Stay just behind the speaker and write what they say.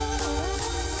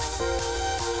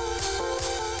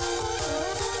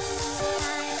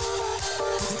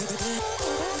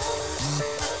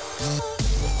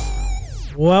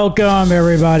Welcome,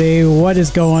 everybody. What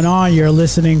is going on? You're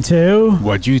listening to...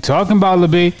 What you talking about,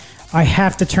 LeB? I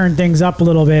have to turn things up a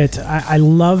little bit. I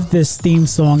love this theme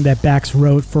song that Bax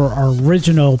wrote for our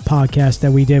original podcast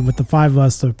that we did with the five of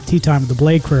us, the Tea Time with the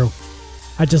Blade Crew.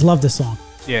 I just love this song.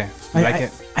 Yeah, I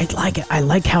like it. I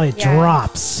like how it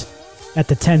drops at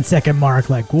the 10-second mark.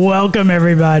 Like, welcome,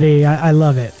 everybody. I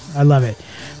love it. I love it.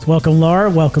 So welcome, Laura.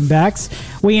 Welcome, Bax.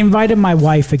 We invited my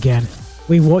wife again.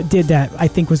 We did that. I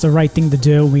think was the right thing to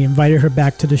do. We invited her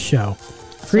back to the show.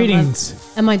 Greetings.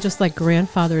 Am I just like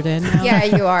grandfathered in now? Yeah,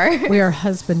 you are. We are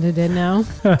husbanded in now.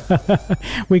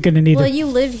 We're going to need Well, you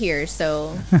live here,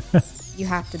 so you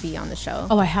have to be on the show.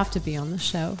 Oh, I have to be on the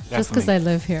show just because Definitely.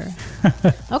 I live here.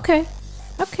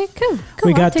 Okay, cool.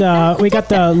 We got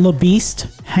the little beast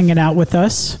hanging out with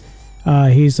us.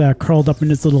 He's curled up in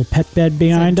his little pet bed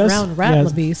behind us. Drowned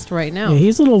rat beast right now. Yeah,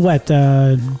 he's a little wet.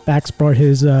 Bax brought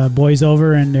his boys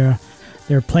over, and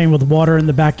they're playing with water in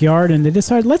the backyard, and they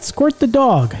decided, let's squirt the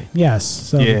dog. Yes,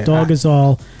 so the dog is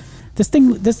all... This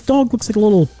dog looks like a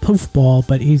little poof ball,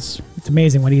 but it's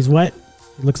amazing. When he's wet,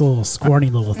 he looks a little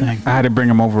squirty little thing. I had to bring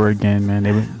him over again,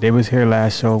 man. They was here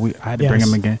last show. I had to bring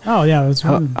him again. Oh, yeah. It was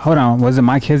Hold on. Was it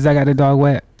my kids that got the dog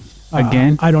wet?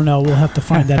 Again? I don't know. We'll have to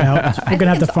find that out. We're going to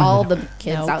have to find all it out. the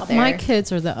kids out there. My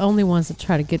kids are the only ones that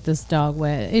try to get this dog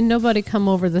wet. Ain't nobody come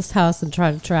over this house and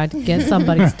try to get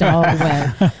somebody's dog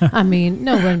wet. I mean,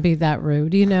 no one be that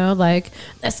rude, you know? Like,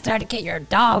 let's try to get your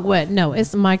dog wet. No,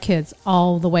 it's my kids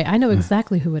all the way. I know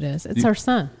exactly who it is. It's our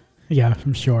son. Yeah,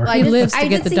 I'm sure. Well, He lives to I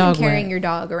get did the see dog him carrying wet. your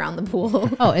dog around the pool.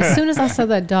 Oh, as soon as I saw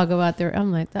that dog go out there,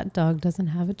 I'm like, that dog doesn't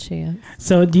have a chance.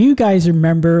 So do you guys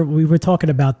remember, we were talking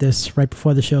about this right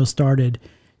before the show started.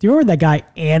 Do you remember that guy,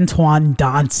 Antoine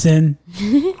Donson?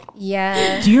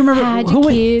 Yeah. Do you remember? Hide your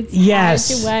kids. Yes.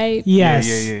 Hide your wife.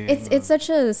 Yes. Yeah. It's such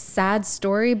a sad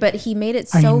story, but he made it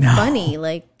I so know. funny.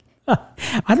 Like,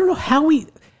 I don't know how we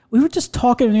were just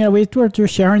talking, we were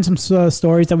sharing some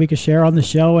stories that we could share on the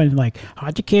show, and like,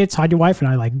 hide your kids, hide your wife, and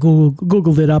I like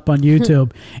Googled it up on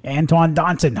YouTube. Antoine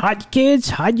Donson, hide your kids,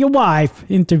 hide your wife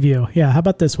interview. Yeah, how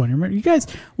about this one? Remember, you guys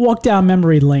walk down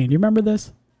memory lane. You remember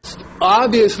this?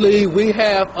 Obviously, we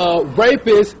have a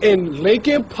rapist in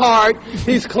Lincoln Park.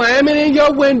 He's climbing in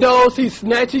your windows. He's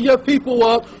snatching your people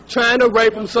up, trying to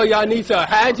rape them. So y'all need to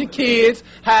hide your kids,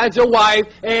 hide your wife,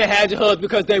 and hide your husband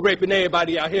because they raping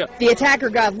everybody out here. The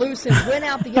attacker got loose and went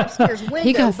out the upstairs window.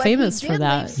 He got but famous he for did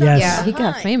that. leave something Yes. He got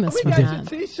behind. famous We for got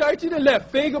that. your T-shirt. You done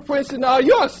left fingerprints and all.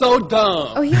 You are so dumb.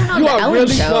 oh, he went on You the are Ellen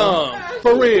really show. dumb.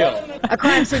 For real. A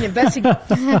crime scene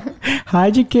investigation.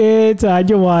 Hide your kids, hide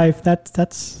your wife.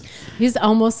 That's. He's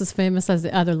almost as famous as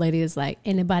the other lady is like,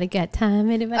 anybody got time?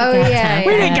 Anybody Oh, got yeah, time?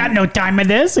 We yeah. ain't got no time of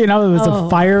this. It was Oh. a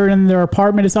fire in their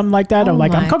apartment or something like that. Oh I'm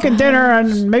like, I'm my cooking God. dinner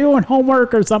and maybe doing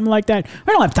homework or something like that.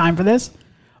 We don't have time for this.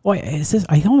 Wait, is this?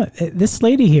 I don't. This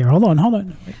lady here. Hold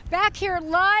on. Back here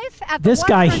live at the This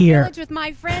guy Waterfront here. Village with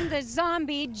my friend the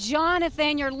zombie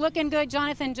Jonathan. You're looking good.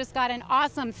 Jonathan just got an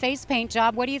awesome face paint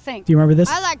job. What do you think? Do you remember this?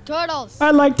 I like turtles.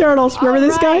 I like turtles. Remember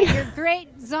this guy? You're great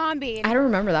zombie. I don't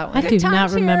remember that one. I do Times not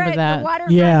here remember at that. The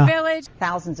Waterfront Yeah. Village.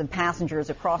 Thousands of passengers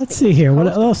across Let's the see East here. What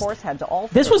Coast, of else? course, had to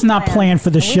alter This was their not plans. planned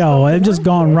for the And we show. spoke I'm just Wednesday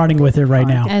going running with it right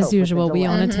now. As usual, we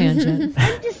on a tangent.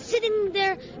 I'm just sitting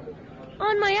there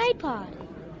on my iPod.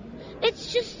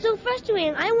 It's just so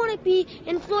frustrating. I want to be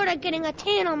in Florida getting a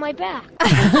tan on my back.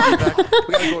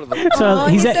 So Aw,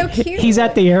 he's he's at so cute. he's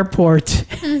at the airport,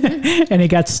 and he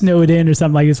got snowed in or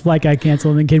something, like his flight got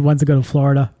canceled, and the kid wants to go to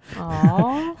Florida.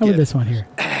 How about this one here?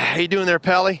 How you doing there,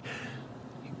 Pally?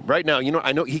 Right now,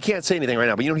 I know he can't say anything right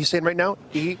now, but you know what he's saying right now?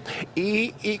 E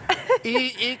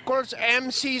equals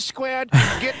MC squared.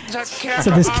 Get the cat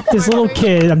So this little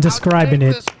kid, I'm describing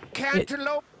it.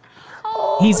 Cantaloupe.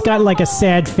 He's got like a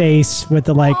sad face with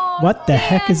the like, what the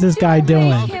heck is this guy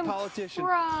doing? Politician.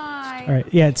 Right. All right,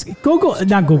 yeah, it's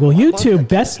YouTube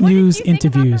best news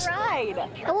interviews.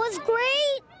 It was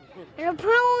great. And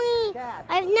apparently,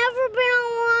 I've never been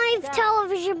on live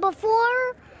television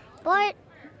before, but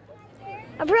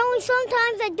apparently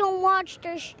sometimes I don't watch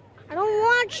I don't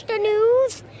watch the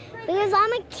news because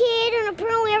I'm a kid, and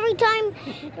apparently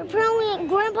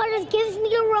Grandpa just gives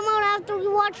me a remote after we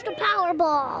watch the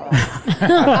Powerball.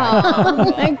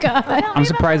 Oh my God. I'm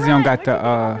surprised they don't got the.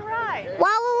 Well, it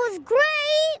was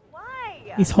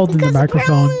great He's holding the because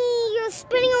microphone. apparently you're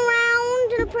spinning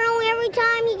around, and apparently every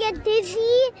time you get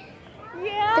dizzy,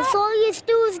 that's all you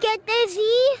do is get dizzy.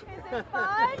 Is it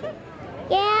fun?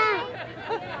 Yeah.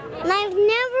 And I've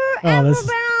never ever this is-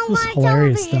 been on this is live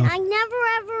hilarious television. stuff. I never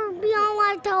ever be on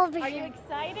live television. Are you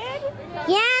excited?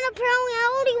 Yeah, and apparently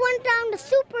I already went down the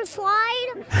super slide.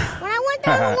 When I went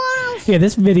down the one, I was Yeah,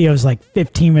 this video is like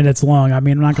 15 minutes long. I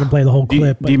mean, I'm not going to play the whole Do you,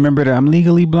 clip. do you remember the I'm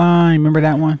Legally Blind? Remember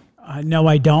that one? No,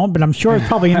 I don't, but I'm sure it's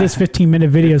probably in this 15-minute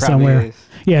video It probably somewhere. is.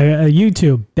 Yeah,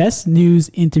 YouTube, best news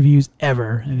interviews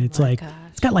ever. And it's like,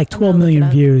 it's got like 12 million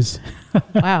views.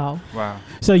 Wow. Wow.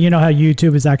 So you know how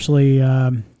YouTube is actually,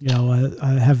 have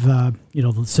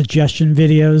the suggestion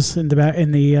videos in the back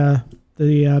in the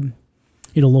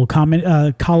little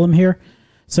comment column here.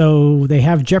 So they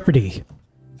have Jeopardy.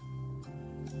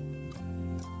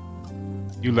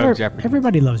 You love Jeopardy.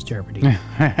 Everybody loves Jeopardy.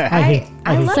 I hate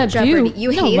love Except Jeopardy.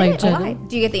 you. You don't hate like it? Jeopardy. Why?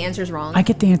 Do you get the answers wrong? I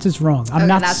get the answers wrong. I'm Okay,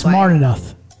 not that's smart why.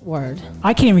 enough. Word.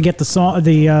 I can't even get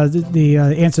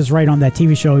the answers right on that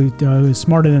TV show.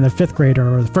 Smarter than the fifth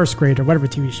grader or the first grader, whatever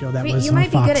TV show that was. you on might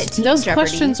be Fox. good at Team Those Jeopardy.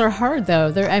 questions are hard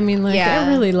though. They're Yeah.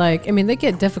 really they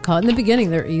get difficult. In the beginning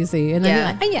they're easy. And then you're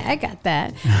Yeah. like, oh yeah, I got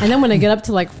that. And then when I get up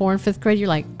to like 4th and 5th grade, you're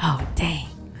like, oh dang.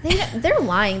 They're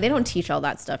lying. They don't teach all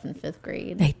that stuff in 5th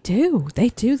grade. They do. They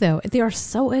do though. They are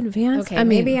so advanced. Okay,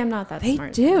 maybe I'm not that they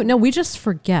smart do. then. No, we just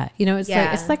forget. You know, it's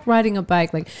Yeah. like riding a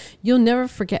bike. Like you'll never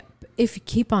forget if you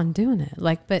keep on doing it.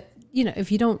 Like, but you know,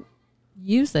 if you don't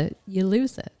use it, you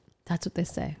lose it. That's what they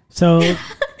say. So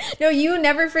No, you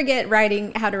never forget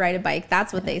how to ride a bike.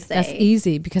 That's what they say. That's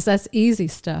easy because that's easy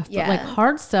stuff. Yeah. But like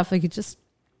hard stuff, like you just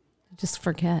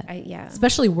forget. Yeah.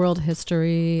 Especially world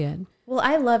history and Well,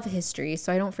 I love history,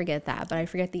 so I don't forget that, but I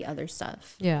forget the other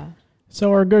stuff. yeah.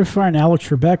 So our good friend Alex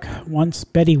Trebek wants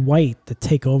Betty White to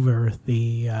take over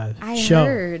the show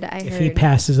if he heard.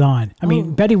 passes on. I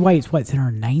mean, Betty White's in her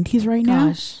 90s right now.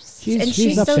 Gosh. And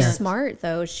she's up so there. smart,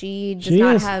 though. She does She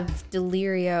not is. have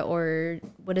deliria or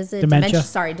what is it? Dementia?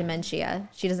 Dementia.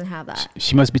 She doesn't have that.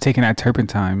 She must be taking that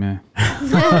turpentine, man.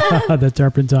 The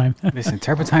turpentine. Listen,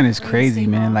 turpentine is crazy,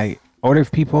 man. Like, older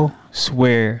people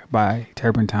swear by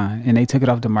turpentine, and they took it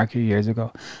off the market years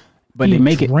ago. But you they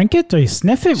make it. drink it or you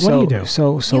sniff it? What do you do?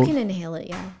 So You can inhale it,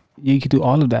 yeah. you can do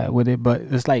all of that with it, but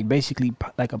it's like basically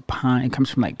like a pine. It comes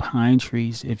from like pine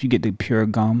trees. If you get the pure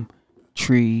gum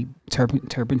tree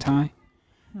turpentine,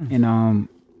 and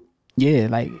yeah,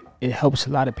 like it helps a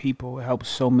lot of people. It helps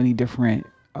so many different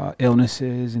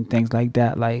illnesses and things like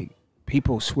that. Like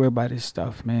people swear by this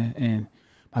stuff, man. And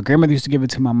my grandmother used to give it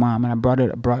to my mom, and I brought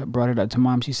it up to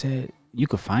mom. She said, "You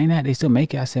could find that? They still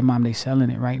make it?" I said, "Mom, they selling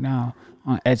it right now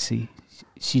on Etsy."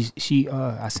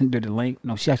 I sent her the link.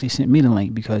 No, she actually sent me the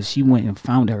link because she went and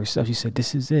found it herself. She said,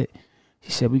 "This is it."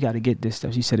 She said, "We got to get this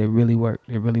stuff." She said, "It really worked.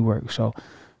 It really worked." So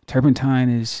turpentine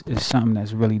is something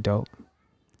that's really dope.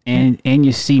 And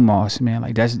your sea moss, man.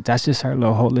 Like that's just our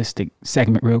little holistic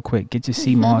segment real quick. Get your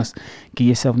sea moss, get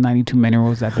yourself 92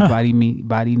 minerals that the body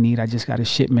need. I just got a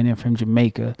shipment in from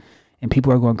Jamaica, and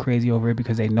people are going crazy over it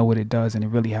because they know what it does and it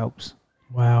really helps.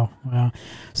 Wow.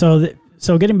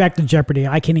 So getting back to Jeopardy,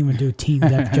 I can't even do Team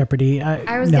Jeopardy.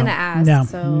 I was gonna ask, No,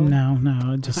 so-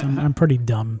 no. Just I'm pretty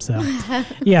dumb. So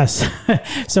yes.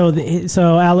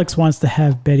 So Alex wants to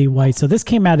have Betty White. So this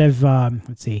came out of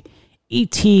let's see,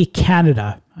 ET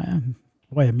Canada.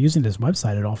 Boy, I'm using this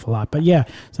website an awful lot, but yeah.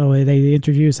 So they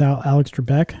introduce Alex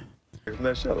Trebek. From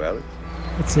that show, Alex.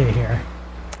 Let's see here.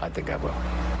 I think I will.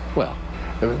 Well,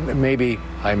 maybe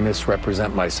I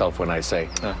misrepresent myself when I say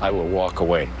I will walk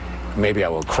away. Maybe I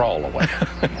will crawl away.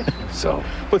 So,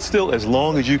 But still, as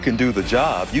long as you can do the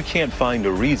job, you can't find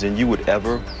a reason you would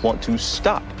ever want to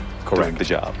stop doing the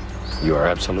job. you are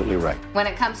absolutely right. When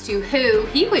it comes to who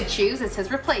he would choose as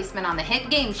his replacement on the hit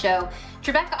game show,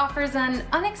 Trebek offers an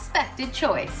unexpected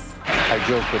choice. I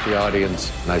joke with the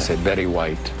audience and I said Betty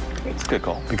White. It's a good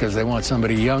call. Because they want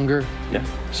somebody younger, Yeah.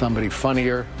 somebody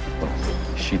funnier.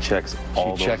 She checks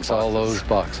all those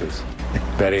boxes.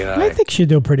 Betty and I think she'd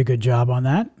do a pretty good job on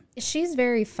that. She's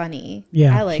very funny.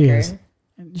 Yeah, I like she her. is.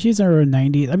 She's in her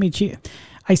 90s. I mean,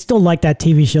 I still like that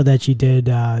TV show that she did,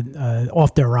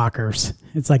 Off Their Rockers.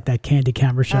 It's like that Candy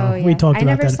Camera show. Oh, yeah. We talked I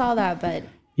about never that. saw that, but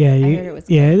Yeah, I heard it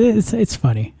was it's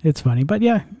funny. It's funny, but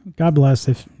yeah, God bless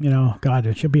if God,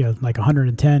 it should be like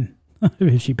 110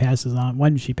 if she passes on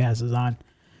when she passes on.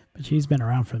 But she's been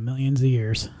around for millions of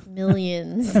years.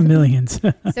 Millions. Millions.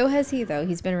 So has he, though.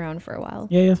 He's been around for a while.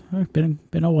 Yeah, been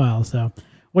a while. So,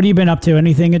 what have you been up to?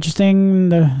 Anything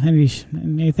interesting?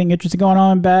 Anything interesting going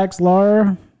on, Bags,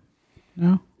 Laura?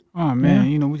 No. Oh man,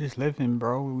 Yeah. we just living,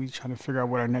 bro. We trying to figure out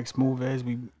what our next move is.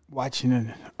 We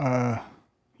watching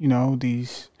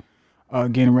these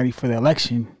getting ready for the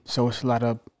election. So it's a lot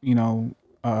of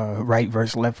right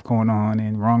versus left going on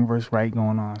and wrong versus right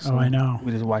going on. So I know.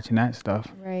 We're just watching that stuff.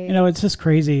 Right. It's just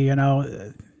crazy.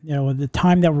 the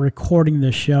time that we're recording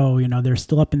this show, they're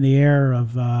still up in the air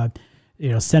of,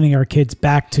 sending our kids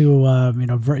back to,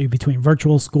 between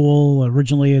virtual school.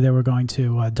 Originally, they were going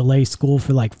to delay school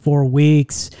for like 4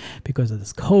 weeks because of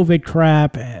this COVID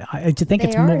crap. I think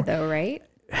it's more, though, right?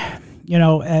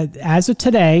 As of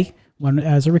today,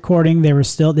 as a recording, they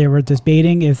were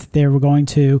debating if they were going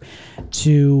to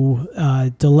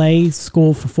delay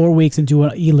school for 4 weeks and do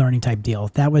an e-learning type deal.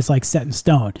 That was like set in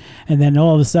stone. And then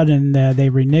all of a sudden they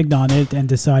reneged on it and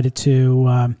decided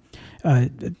to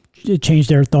change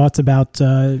their thoughts about,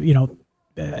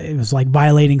 it was like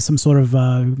violating some sort of,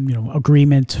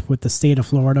 agreement with the state of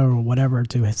Florida or whatever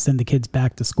to send the kids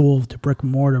back to school to brick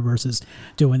and mortar versus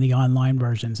doing the online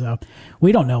version. So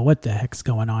we don't know what the heck's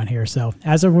going on here. So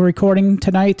as of recording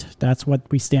tonight, that's what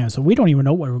we stand. So we don't even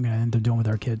know what we're going to end up doing with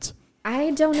our kids.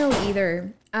 I don't know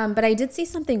either. But I did see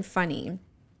something funny.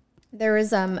 There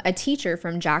was a teacher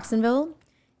from Jacksonville,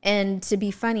 and to be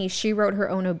funny, she wrote her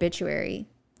own obituary.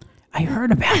 I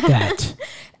heard about that.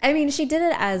 I mean, she did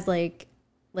it as like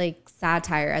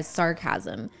satire, as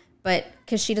sarcasm, but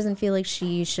because she doesn't feel like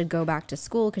she should go back to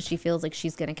school because she feels like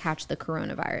she's going to catch the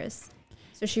coronavirus.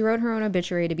 So she wrote her own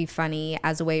obituary to be funny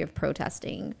as a way of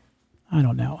protesting. I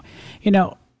don't know.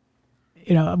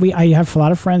 I have a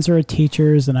lot of friends who are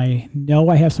teachers, and I know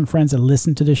I have some friends that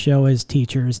listen to the show as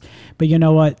teachers, but you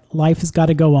know what? Life has got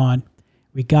to go on.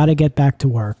 We got to get back to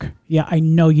work. Yeah, I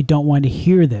know you don't want to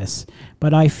hear this,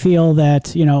 but I feel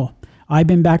that, I've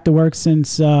been back to work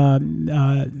since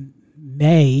May,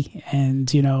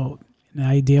 and,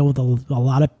 I deal with a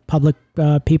lot of public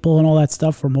people and all that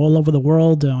stuff from all over the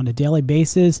world on a daily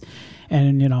basis.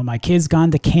 And, my kids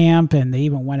gone to camp, and they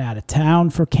even went out of town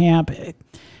for camp.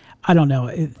 I don't know.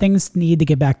 Things need to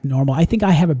get back to normal. I think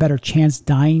I have a better chance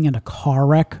dying in a car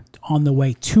wreck on the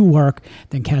way to work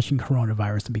than catching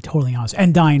coronavirus, to be totally honest,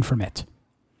 and dying from it.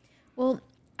 Well,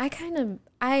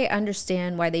 I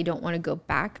understand why they don't want to go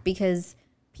back, because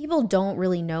people don't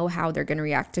really know how they're going to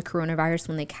react to coronavirus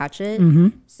when they catch it. Mm-hmm.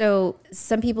 So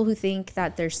some people who think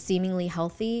that they're seemingly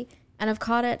healthy and have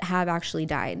caught it have actually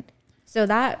died. So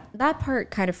that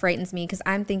part kind of frightens me, because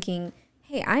I'm thinking,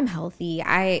 hey, I'm healthy.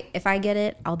 If I get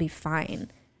it, I'll be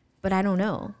fine. But I don't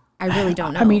know. I really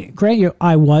don't know. I mean, Grant,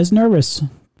 I was nervous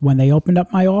when they opened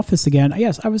up my office again.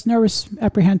 Yes, I was nervous,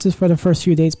 apprehensive for the first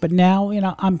few days, but now,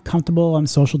 I'm comfortable. I'm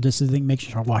social distancing,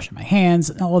 making sure I'm washing my hands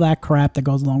and all that crap that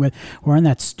goes along with wearing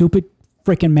that stupid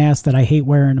freaking mask that I hate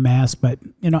wearing a mask, but,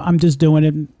 I'm just doing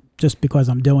it just because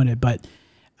I'm doing it. But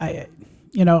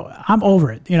I'm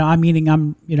over it.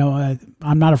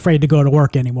 I'm not afraid to go to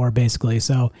work anymore, basically.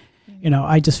 So,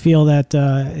 I just feel that,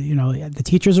 the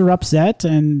teachers are upset,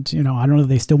 and, I don't know if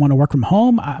they still want to work from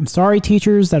home. I'm sorry,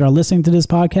 teachers that are listening to this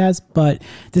podcast, but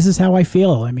this is how I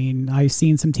feel. I mean, I've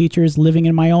seen some teachers living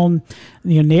in my own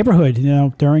neighborhood,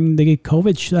 during the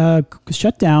COVID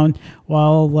shutdown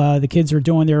while the kids are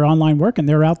doing their online work, and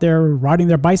they're out there riding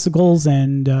their bicycles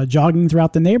and jogging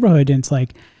throughout the neighborhood. And it's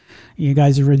like, you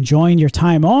guys are enjoying your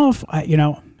time off.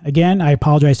 Again, I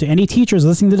apologize to any teachers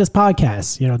listening to this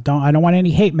podcast. I don't want any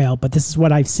hate mail, but this is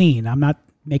what I've seen. I'm not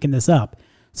making this up.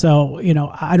 So,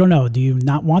 I don't know. Do you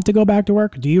not want to go back to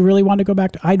work? Do you really want to go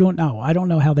back to? I don't know. I don't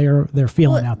know how they're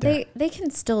feeling out there. They can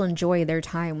still enjoy their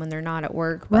time when they're not at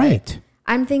work. But right.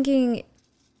 I'm thinking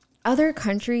other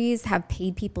countries have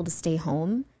paid people to stay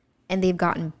home, and they've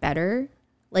gotten better.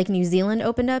 Like New Zealand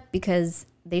opened up because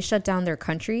they shut down their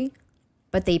country,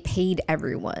 but they paid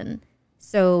everyone.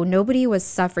 So nobody was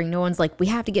suffering. No one's like, we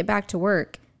have to get back to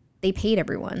work. They paid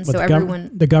everyone. So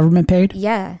everyone, the government paid?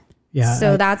 Yeah. Yeah.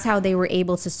 So that's how they were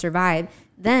able to survive.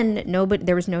 Then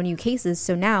there was no new cases.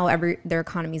 So now their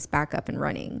economy's back up and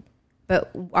running.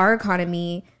 But our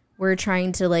economy, we're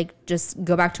trying to just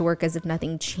go back to work as if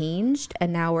nothing changed.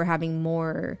 And now we're having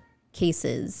more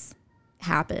cases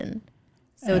happen.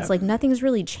 So it's like nothing's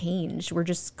really changed. We're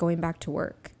just going back to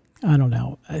work. I don't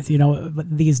know.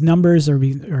 These numbers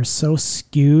are so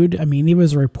skewed. I mean, there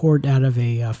was a report out of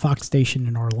a Fox station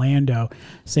in Orlando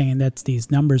saying that these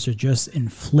numbers are just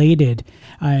inflated.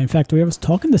 In fact, I was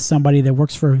talking to somebody that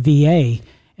works for a VA,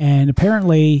 and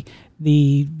apparently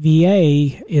the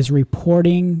VA is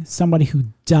reporting somebody who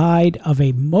died of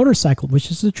a motorcycle, which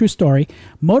is a true story,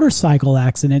 motorcycle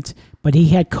accident, but he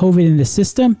had COVID in the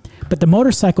system. But the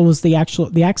motorcycle was the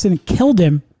accident killed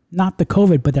him. Not the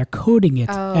COVID, but they're coding it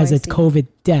as a COVID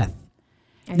death.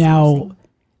 Now,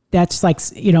 that's like,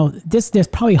 there's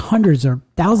probably hundreds or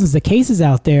thousands of cases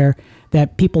out there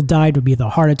that people died of either a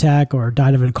heart attack or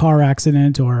died of a car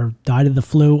accident or died of the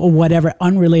flu or whatever,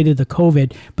 unrelated to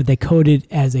COVID, but they coded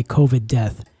as a COVID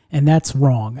death. And that's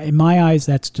wrong. In my eyes,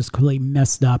 that's just completely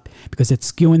messed up because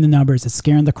it's skewing the numbers. It's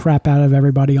scaring the crap out of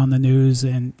everybody on the news.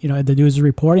 And, you know, the news is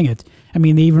reporting it. I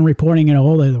mean, they even reporting, you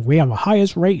know, we have the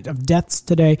highest rate of deaths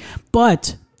today.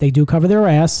 But they do cover their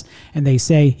ass and they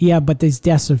say, yeah, but these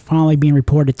deaths are finally being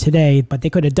reported today, but they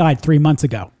could have died 3 months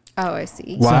ago. Oh, I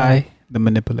see. Why the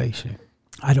manipulation?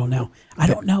 I don't know.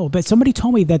 But somebody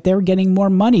told me that they're getting more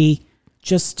money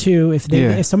just to,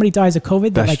 if somebody dies of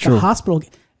COVID, that like the hospital,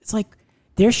 it's like,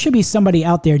 there should be somebody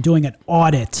out there doing an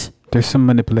audit. There's some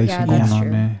manipulation going on,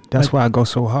 true. man. That's why I go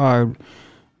so hard,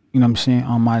 you know what I'm saying,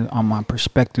 on my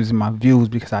perspectives and my views,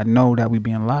 because I know that we're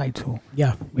being lied to.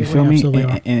 Yeah. You feel me?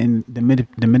 And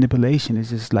the manipulation is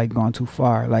just like going too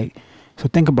far. Like, so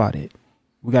think about it.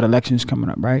 We got elections coming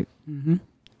up, right? Mm-hmm.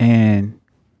 And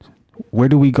where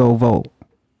do we go vote?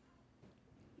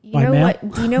 You know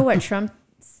what? Do you know what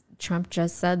Trump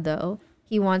just said though?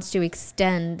 He wants to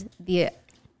extend the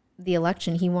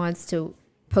election. He wants to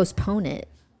postpone it.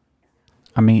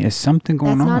 I mean, is something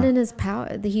going on? That's not in his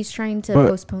power. He's trying to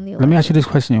postpone the election. Let me ask you this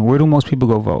question. Where do most people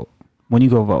go vote when you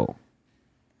go vote?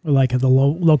 Like at the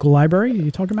local library you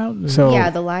talking about? So yeah,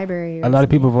 the library. A lot of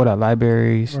people vote at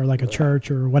libraries. Or like a church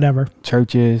or whatever.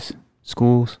 Churches,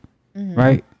 schools,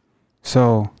 right?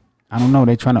 So, I don't know.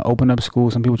 They're trying to open up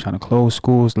schools. Some people trying to close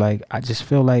schools. Like, I just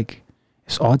feel like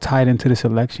it's all tied into this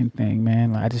election thing,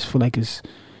 man. Like, I just feel like it's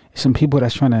some people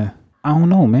that's trying to, I don't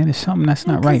know, man. It's something that's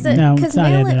not right. No, it's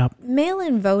not adding up.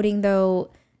 Mail-in voting,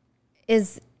 though,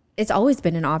 it's always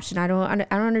been an option. I don't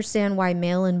understand why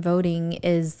mail-in voting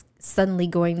is suddenly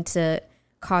going to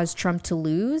cause Trump to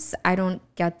lose. I don't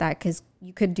get that because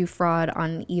you could do fraud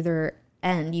on either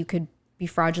end. You could be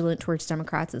fraudulent towards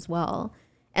Democrats as well.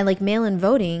 And like mail-in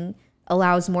voting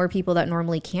allows more people that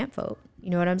normally can't vote. You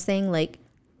know what I'm saying? Like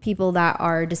people that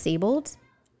are disabled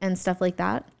and stuff like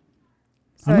that.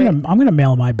 So I'm gonna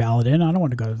mail my ballot in. I don't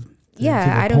want to go.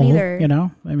 I don't either. You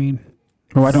know, I mean.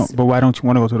 But why don't you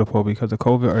want to go to the poll because of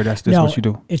COVID, or that's just what you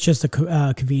do? It's just a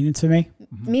convenience to me.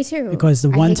 Me too. Because the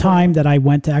one time that I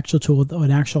went to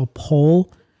an actual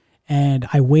poll, and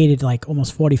I waited like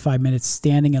almost 45 minutes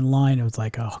standing in line. It was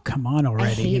like, oh, come on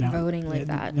already. I hate voting like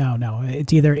that. No.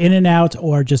 It's either in and out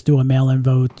or just do a mail-in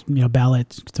vote,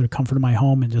 ballot to the comfort of my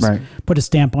home and just put a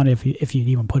stamp on it if you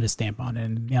even put a stamp on it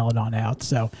and mail it on out.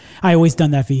 So I always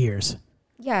done that for years.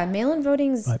 Yeah, mail-in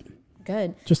voting's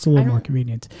good. Just a little more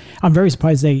convenient. I'm very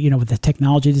surprised they, with the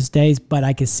technology these days, but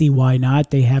I can see why not.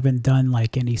 They haven't done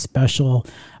like any special,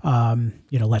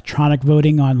 electronic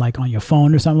voting on your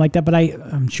phone or something like that. But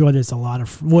I'm sure there's a lot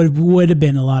of would have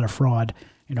been a lot of fraud,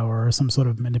 or some sort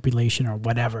of manipulation or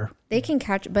whatever. They can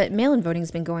catch, but mail-in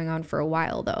voting's been going on for a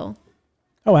while though.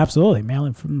 Oh, absolutely.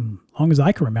 Mail-in from as long as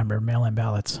I can remember, mail-in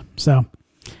ballots. So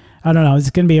I don't know. It's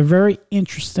going to be a very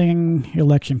interesting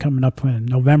election coming up in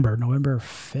November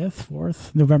 5th,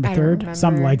 4th, November 3rd,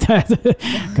 something like that.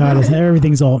 God,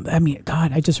 everything's all,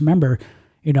 God, I just remember,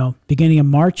 beginning of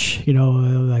March,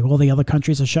 like all the other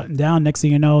countries are shutting down. Next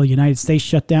thing you know, the United States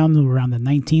shut down around the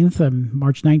 19th,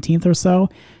 March 19th or so.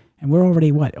 And we're already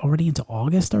into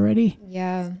August already?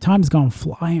 Yeah. Time's gone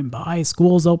flying by.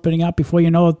 School's opening up before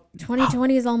you know it.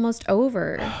 2020 is almost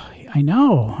over. I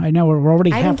know. We're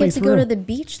already halfway through. I didn't get to go to the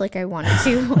beach like I wanted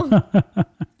to.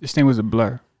 This thing was a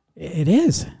blur. It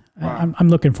is. Wow. I'm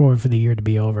looking forward for the year to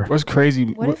be over. What's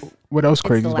crazy? What else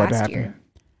crazy is about to happen? Year?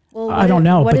 Well, I don't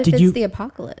know. What but if it's the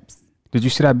apocalypse? Did you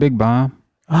see that big bomb?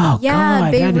 Oh, yeah,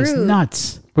 God, Beirut. That is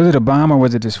nuts. Was it a bomb or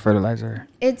was it just fertilizer?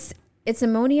 It's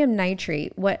ammonium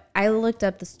nitrate. What I looked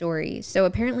up the story. So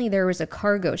apparently there was a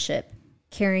cargo ship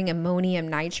carrying ammonium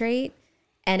nitrate,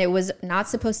 and it was not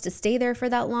supposed to stay there for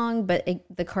that long, but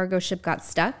the cargo ship got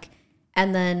stuck.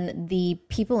 And then the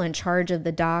people in charge of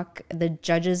the dock, the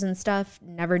judges and stuff,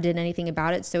 never did anything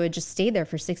about it. So it just stayed there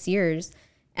for 6 years.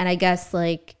 And I guess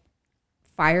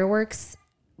fireworks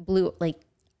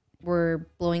were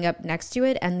blowing up next to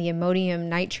it, and the ammonium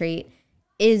nitrate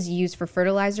is used for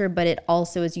fertilizer, but it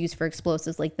also is used for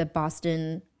explosives, like the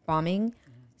Boston bombing.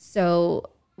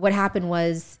 So what happened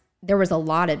was there was a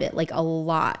lot of it, a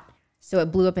lot. So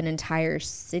it blew up an entire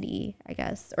city, I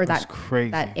guess, or That's crazy.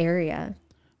 That area.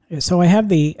 So I have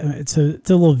it's a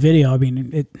little video.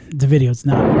 The video, it's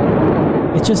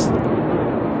not. It's just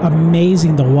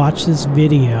amazing to watch this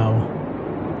video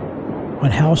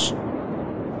on how.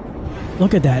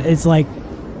 Look at that! It's like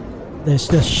the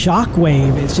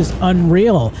shockwave. It's just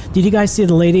unreal. Did you guys see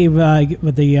the lady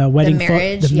with the wedding?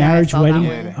 The marriage wedding.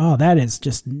 That oh, that is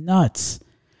just nuts.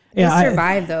 They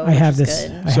survived though. I have this.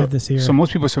 Good. I have this here. So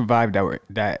most people survived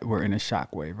that were in a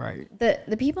shockwave, right?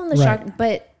 The people in the shock,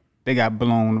 but they got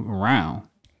blown around.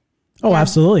 Oh,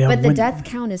 absolutely. But the death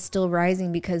count is still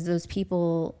rising because those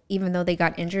people, even though they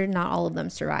got injured, not all of them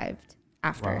survived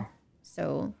after. Wow.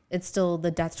 So it's still,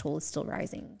 the death toll is still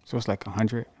rising. So it's like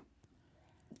 100.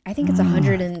 I think it's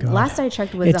 100 and God. last I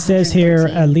checked was It says here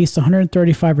 113. at least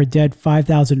 135 are dead,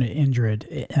 5,000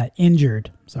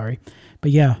 injured. Sorry, but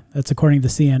yeah, that's according to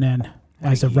CNN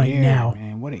as of right now.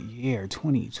 Man, what a year,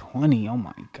 2020. Oh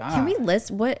my God. Can we list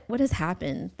what has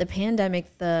happened? The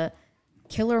pandemic, the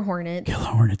killer hornets. Killer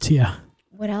hornets, yeah.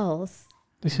 What else?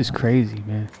 This is crazy,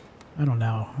 man. I don't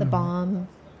know. The bomb.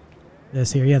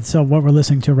 This here, yeah. So what we're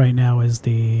listening to right now is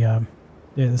the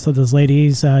so this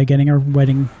lady's getting her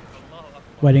wedding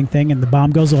thing, and the bomb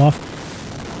goes off.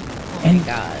 Oh my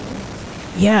God.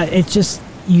 Yeah, it's just,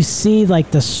 you see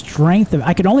like the strength of,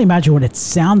 I can only imagine what it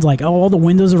sounds like. Oh, all the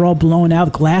windows are all blown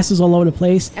out, glasses all over the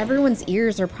place. Everyone's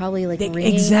ears are probably like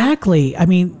ringing. Exactly. I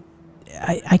mean,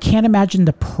 I can't imagine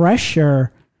the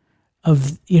pressure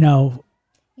of, You know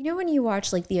when you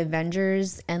watch like the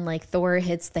Avengers and like Thor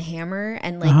hits the hammer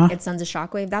and like it sends a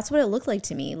shockwave? That's what it looked like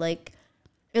to me. Like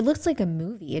it looks like a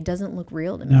movie. It doesn't look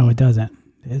real to me. No, it doesn't.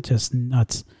 It's just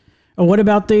nuts. Oh, what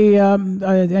about the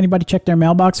anybody check their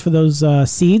mailbox for those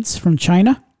seeds from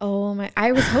China? Oh my!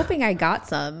 I was hoping I got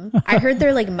some. I heard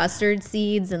they're like mustard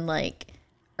seeds and like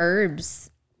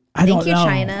herbs. Thank you,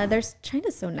 China.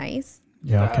 China's so nice.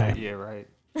 Yeah. Okay. Yeah. Right.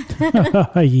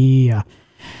 Yeah.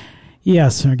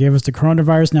 Yes. So gave us the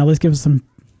coronavirus. Now let's give us some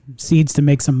seeds to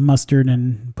make some mustard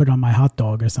and put on my hot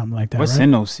dog or something like that. What's right?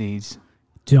 in those seeds?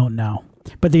 Don't know.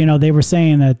 But they were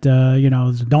saying that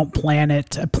don't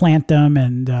plant them,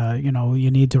 and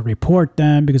you need to report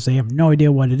them because they have no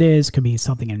idea what it is. Could be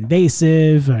something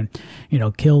invasive, and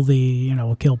kill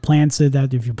plants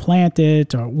that if you plant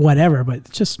it or whatever. But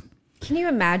it's just, can you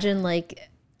imagine like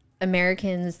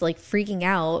Americans like freaking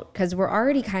out because we're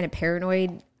already kind of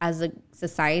paranoid as a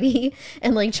society,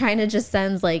 and like China just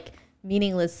sends like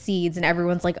meaningless seeds and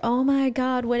everyone's like, oh my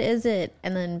God, what is it?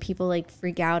 And then people like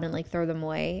freak out and like throw them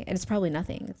away, and it's probably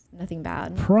nothing. It's nothing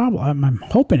bad. I'm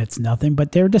hoping it's nothing,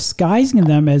 but they're disguising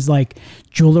them as like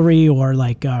jewelry or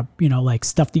like like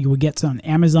stuff that you would get on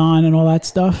Amazon and all that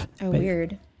stuff. Oh, but,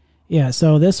 weird. Yeah.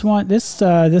 So this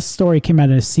story came out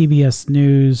of CBS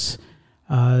News.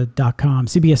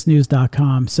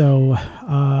 CBSnews.com. So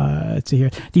let's see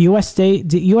here. The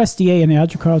USDA and the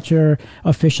agriculture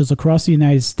officials across the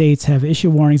United States have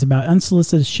issued warnings about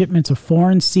unsolicited shipments of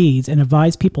foreign seeds and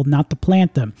advised people not to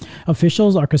plant them.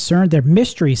 Officials are concerned that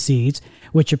mystery seeds,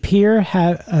 which appear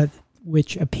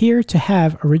to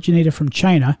have originated from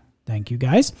China, thank you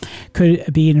guys,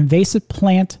 could be an invasive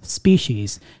plant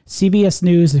species. CBS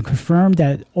News has confirmed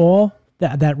that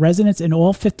that residents in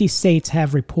all 50 states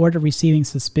have reported receiving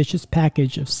suspicious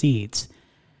package of seeds.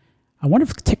 I wonder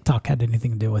if TikTok had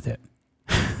anything to do with it.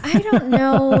 I don't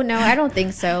know. No, I don't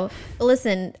think so. But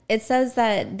listen, it says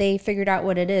that they figured out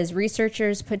what it is.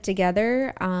 Researchers put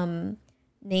together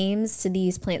names to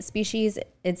these plant species.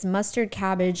 It's mustard,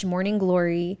 cabbage, morning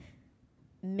glory,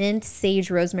 mint, sage,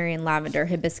 rosemary, and lavender,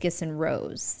 hibiscus, and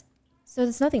rose. So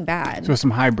it's nothing bad. So some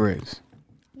hybrids.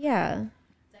 Yeah.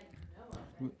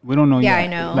 We don't know yet. Yeah, I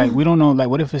know. Like, we don't know, like,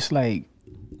 what if it's, like,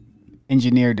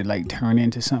 engineered to, like, turn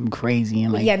into something crazy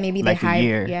in, like, maybe like they a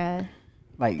year. Yeah.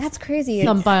 Like, that's crazy.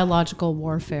 Some biological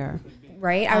warfare.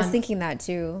 Right? I was thinking that,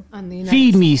 too.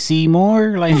 Feed me,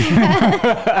 Seymour. Like,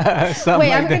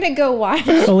 wait, I'm going to go watch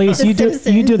Elise, you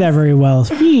do that very well.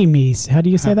 Feed me. How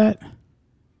do you say that?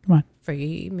 Come on.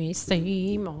 Feed me,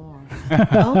 Seymour.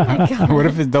 Oh, my God. What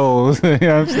if it's those? You know what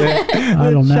I'm saying? I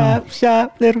don't know.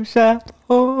 Shop, little shop,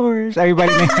 horse.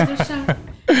 Everybody.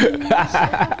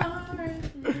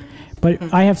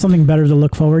 But I have something better to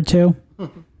look forward to.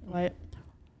 What?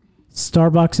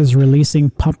 Starbucks is releasing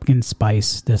pumpkin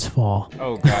spice this fall.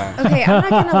 Oh God. Okay, I'm not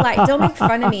gonna lie. Don't make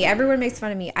fun of me. Everyone makes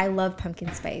fun of me. I love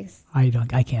pumpkin spice. I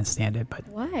can't stand it, but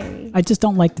why? I just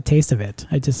don't like the taste of it.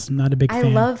 I'm not a big fan. I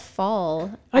love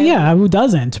fall. Oh yeah, who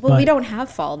doesn't? Well, we don't have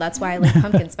fall. That's why I like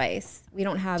pumpkin spice. We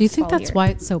don't have. Do you think fall that's here. why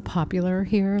it's so popular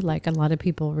here? Like a lot of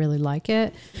people really like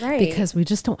it, right? Because we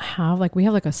just don't have we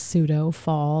have like a pseudo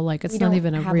fall. Like it's not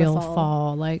even a real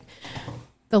fall. Like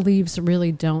the leaves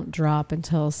really don't drop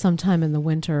until sometime in the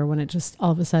winter when it just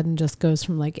all of a sudden just goes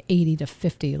from like 80 to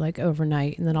 50 like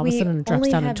overnight, and then all of a sudden it drops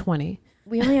down to 20.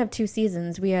 We only have 2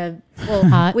 seasons. We have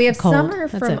hot, we have cold. Summer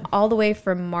from all the way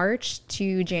from March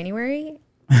to January,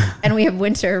 and we have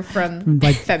winter from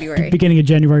February. Beginning of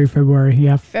January, February.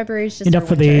 Yeah. February is just enough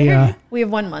for the. We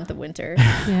have 1 month of winter.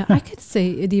 Yeah, I could say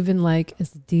it even like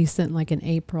is decent like in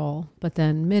April, but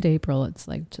then mid-April it's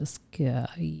like just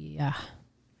yeah.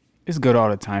 It's good all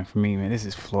the time for me, man. This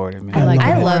is Florida, man.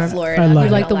 I love Florida. I love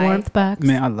You like the warmth back?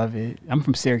 Man, I love it. I'm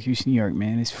from Syracuse, New York,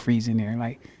 man. It's freezing there.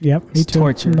 Like, Yep, me it's too.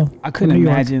 torture. I couldn't New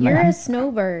York. imagine. You're Like, a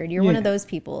snowbird. You're one of those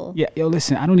people. yeah, yo,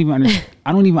 listen. I don't even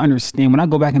understand. When I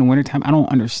go back in the wintertime, I don't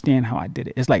understand how I did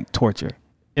it. It's like torture.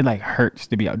 It like hurts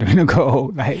to be out there in the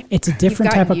cold. Like, It's a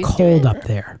different type of used to cold it. up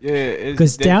there. yeah, it's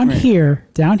Because down here,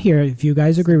 if you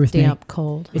guys agree with me, Damp,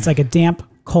 cold. it's like a damp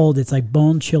cold. It's like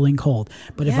bone chilling cold.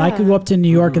 But if I could go up to New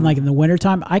York and like in the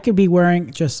wintertime, I could be wearing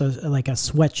just like a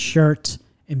sweatshirt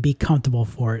and be comfortable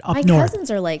for it. Up My north. cousins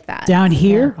are like that. Down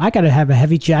here, I got to have a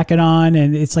heavy jacket on,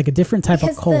 and it's like a different type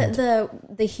because of cold.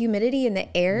 the humidity in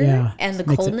the air Yeah, and the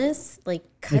makes it- coldness like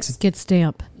cuts. Gets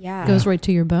damp. Yeah. Goes right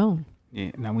to your bone.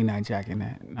 yeah. No, we're not jacking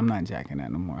that. I'm not jacking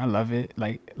that no more. I love it.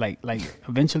 Like.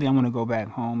 Eventually, I'm gonna go back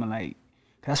home and like.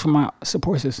 That's where my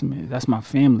support system is. That's my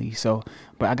family. So,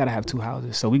 but I gotta have 2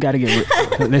 houses. So we gotta get.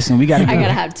 Listen, we gotta. I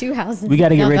gotta have 2 houses. We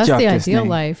gotta get No, rich that's off the this ideal thing.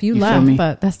 life. You feel laugh, me?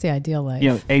 but that's the ideal life.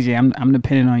 Yo, AJ, I'm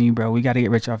depending on you, bro. We gotta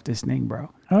get rich off this thing, bro.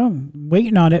 Oh,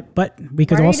 waiting on it, but we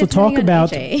could Why are you also talk depending on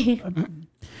about. AJ?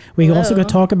 We could also Hello? go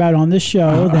talk about on this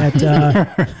show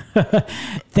that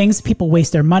things people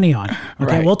waste their money on. Okay,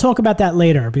 Right. we'll talk about that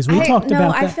later because we talked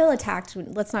about I that. feel attacked.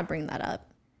 Let's not bring that up.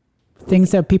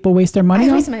 Things that people waste their money I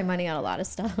on. waste my money on a lot of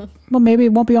stuff. Well, maybe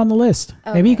it won't be on the list.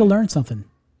 Maybe you Okay. can learn something.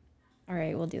 All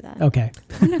right, we'll do that. Okay.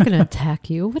 We're not going to attack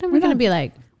you. What am I going to be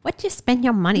like? What you spend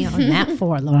your money on that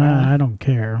for, Laura? I don't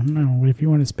care. No, if you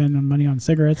want to spend money on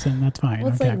cigarettes, then that's fine.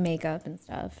 Well, it's okay. like makeup and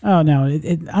stuff. Oh no, I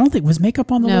don't think was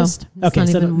makeup on the No, list. it's Okay, not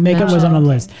so even makeup was on the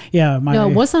list. Yeah, No,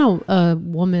 it wasn't a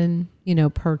woman,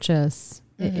 purchase.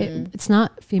 It's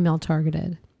not female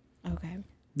targeted. Okay.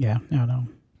 Yeah, no,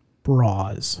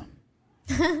 bras.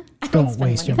 Don't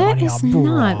waste your That money is on bras.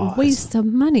 not waste of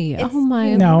money. It's- oh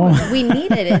my! No. We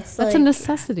need it. It's That's like a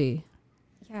necessity.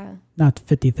 yeah. Not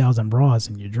 50,000 bras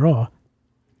in your drawer.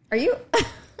 Are you?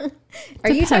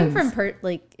 Are you talking Depends.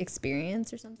 from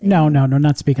experience or something? No,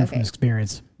 not speaking from Okay.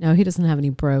 experience. No, he doesn't have any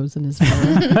bros in his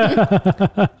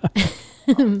drawer.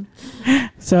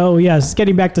 So yes,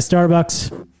 getting back to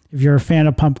Starbucks. If you're a fan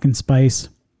of pumpkin spice,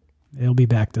 it'll be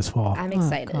back this fall. I'm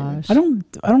excited. gosh. I don't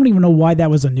even know why that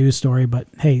was a news story, but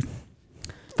hey,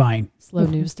 fine, Slow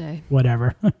news day.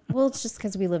 whatever. Well, it's just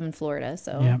because we live in Florida,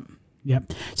 so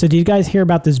Yep. So did you guys hear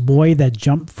about this boy that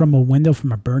jumped from a window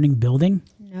from a burning building?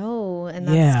 no, and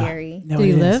that's scary. No, Did he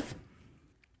it is. live?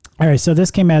 All right, so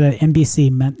this came out of NBC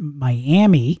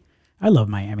Miami. I love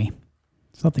Miami.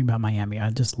 Something about Miami. I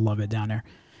just love it down there.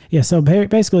 Yeah, so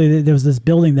basically there was this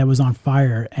building that was on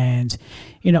fire, and,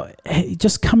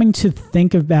 just coming to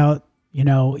think about,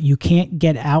 you can't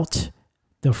get out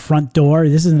the front door.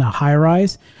 This isn't a high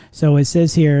rise. So it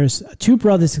says here, 2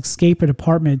 brothers escape an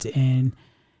apartment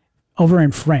over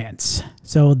in France.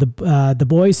 So the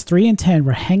boys 3 and 10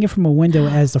 were hanging from a window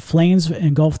as the flames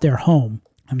engulfed their home.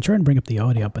 I'm trying to bring up the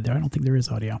audio, but I don't think there is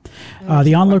audio.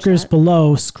 The onlookers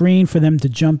below screamed for them to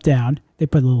jump down. They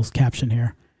put a little caption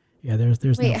here. Yeah, there's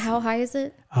Wait, no. how high is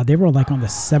it? They were like on the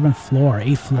 7th floor,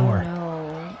 8th floor. Oh,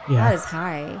 no, Yeah. that is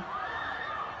high.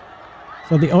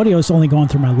 So the audio is only going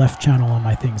through my left channel on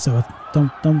my thing. So don't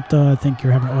think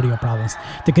you're having audio problems.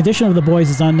 The condition of the boys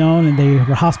is unknown, and they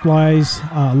were hospitalized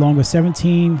along with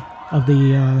 17 of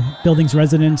the building's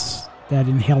residents that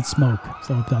inhaled smoke.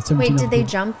 So about 17. Wait, of did they the-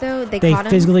 jump though? They They caught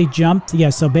him? physically jumped. Yeah.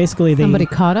 So basically, Somebody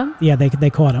caught him? Yeah, they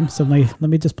caught him. So let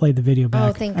me just play the video back.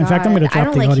 Oh, thank In God. fact, I'm going to I drop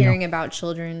don't the like audio. hearing about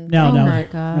children. No, Oh no. my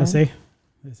God. Yeah, see.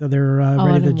 So they're I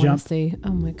ready to didn't want jump. to see.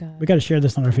 Oh my God. We got to share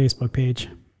this on our Facebook page.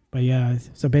 But yeah,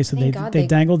 so basically Thank God they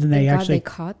dangled and they thank God actually they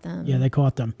caught them. Yeah, they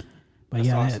caught them. But That's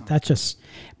yeah, awesome. that's just.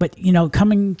 But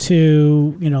coming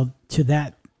to to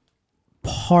that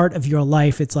part of your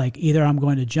life, it's like either I'm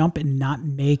going to jump and not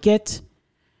make it,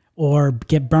 or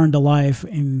get burned alive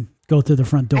and go through the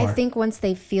front door. I think once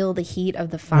they feel the heat of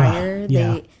the fire,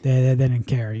 yeah, they didn't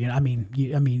care. I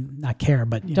mean, not care,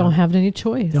 but Don't have any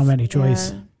choice. don't have any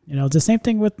choice. Yeah. It's the same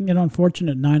thing with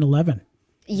unfortunate 9/11.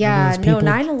 Yeah, those no, people-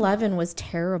 9/11 was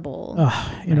terrible.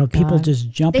 People God. just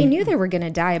jumping. They knew they were going to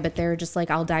die, but they were just like,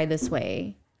 I'll die this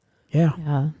way. Yeah.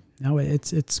 Yeah. No,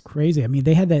 it's crazy. I mean,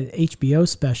 they had that HBO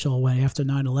special when after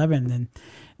 9/11, and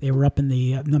they were up in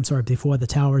before the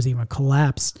towers even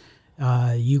collapsed.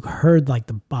 You heard like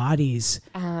the bodies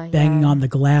banging on the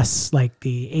glass, like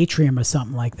the atrium or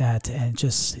something like that, and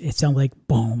it sounded like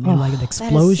boom, like an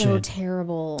explosion. That is so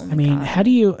terrible. Oh I mean, how do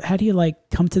you like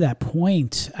come to that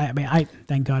point? I mean, I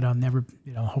thank God I'll never,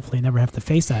 hopefully never have to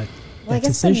face that. Well, I that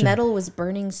guess decision. the metal was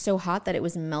burning so hot that it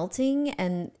was melting.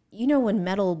 And you know, when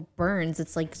metal burns,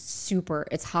 it's like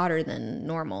it's hotter than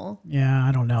normal. Yeah,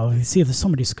 I don't know. You see, there's so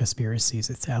many conspiracies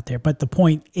that's out there. But the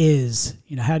point is,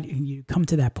 how do you come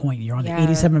to that point? You're on the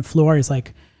 87th floor. It's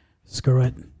like, screw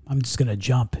it. I'm just going to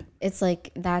jump. It's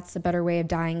like, that's a better way of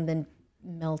dying than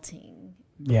melting.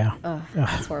 Yeah. Ugh,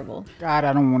 that's horrible. God,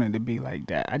 I don't want it to be like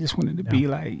that. I just want it to be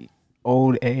like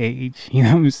old age. You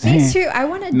know what I'm saying? Me too. I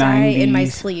want to die in my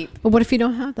sleep. But what if you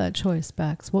don't have that choice,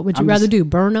 Bex? What would you rather do?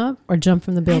 Burn up or jump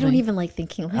from the building? I don't even like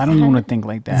thinking like that. I don't want to think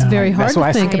like that. It's very hard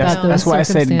to think about those That's why I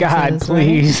said, God, circumstances,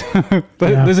 please.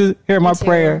 This is hear my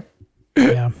prayer.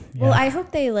 Yeah. Well, I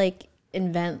hope they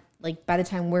invent, by the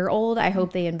time we're old, I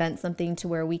hope they invent something to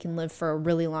where we can live for a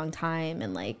really long time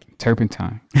and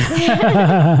turpentine.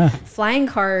 Flying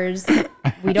cars.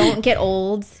 We don't get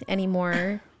old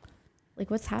anymore.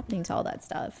 What's happening to all that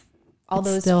stuff? All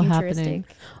those still futuristic. happening.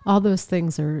 All those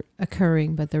things are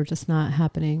occurring, but they're just not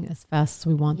happening as fast as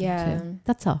we want them to.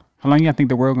 That's all. How long do you think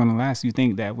the world going to last? Do you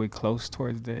think that we're close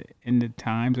towards the end of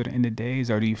times or the end of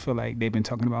days, or do you feel like they've been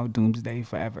talking about doomsday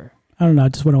forever? I don't know. I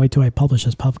just want to wait till I publish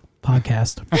this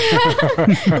podcast.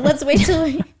 Let's wait till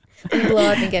we blow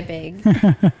up and get big.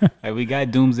 We got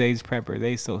doomsday's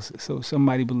prepper. So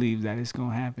somebody believes that it's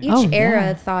gonna happen. Each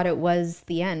era thought it was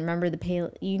the end. Remember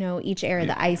each era,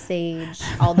 the Ice Age,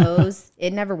 all those.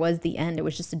 It never was the end. It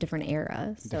was just a different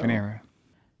era. Different era.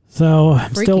 So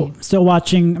I'm still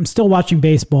watching. I'm still watching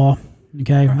baseball.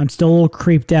 Okay, I'm still a little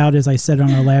creeped out, as I said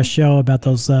on our last show, about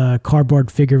those cardboard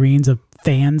figurines of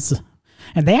fans.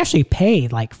 And they actually pay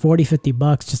like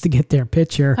 $40-$50 just to get their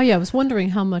picture. Oh yeah, I was wondering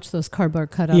how much those cardboard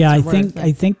cutouts. Yeah, are worth.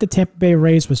 I think the Tampa Bay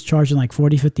Rays was charging like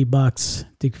 $40-$50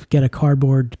 to get a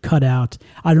cardboard cutout.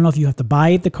 I don't know if you have to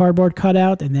buy the cardboard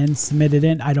cutout and then submit it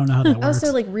in. I don't know how that works.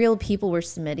 Also, real people were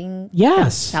submitting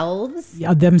themselves.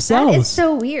 Yeah, themselves. That is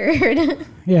so weird.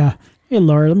 Yeah. Hey,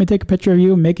 Laura, let me take a picture of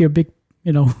you and make you a big,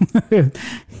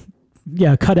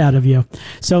 cut out of you.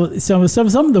 So some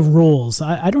of the rules,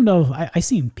 I don't know. I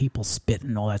seen people spit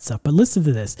and all that stuff, but listen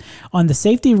to this. On the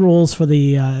safety rules for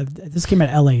this came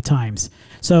out LA Times.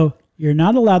 So you're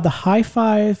not allowed to high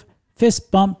five,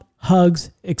 fist bump,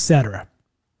 hugs, etc.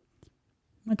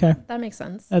 Okay. That makes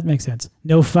sense. That makes sense.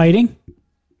 No fighting.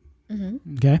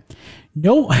 Mm-hmm. Okay.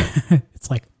 No, it's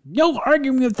like no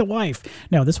arguing with the wife.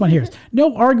 No, this one here is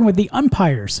no arguing with the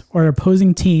umpires or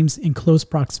opposing teams in close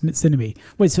proximity.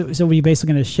 Wait, so were you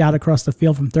basically going to shout across the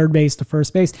field from third base to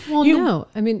first base? Well, no.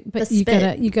 I mean, but you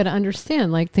gotta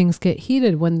understand. Things get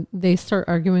heated when they start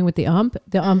arguing with the ump.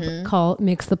 The ump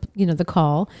makes the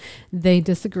call. They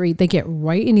disagree. They get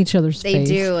right in each other's face.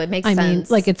 They do. It makes sense. I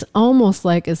mean, it's almost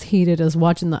like as heated as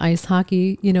watching the ice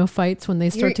hockey, fights when they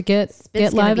start to get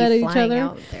live at each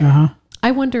other. I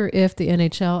wonder if the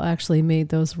NHL actually made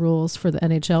those rules for the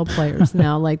NHL players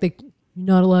now. You're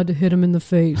not allowed to hit them in the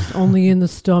face, only in the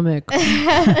stomach.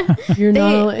 You're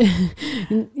not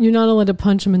allowed to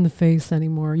punch them in the face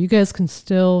anymore. You guys can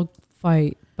still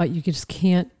fight, but you just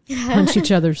can't punch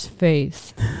each other's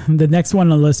face. The next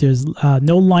one on the list is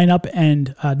no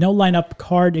lineup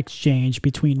card exchange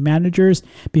between managers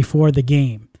before the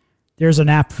game. There's an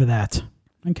app for that.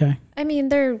 Okay. I mean,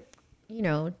 they're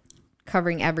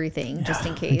covering everything just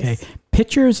in case. Okay.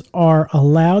 Pitchers are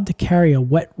allowed to carry a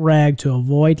wet rag to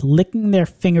avoid licking their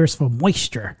fingers for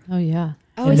moisture. Oh yeah.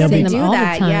 Oh, yeah, they do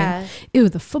that. Yeah. Ew,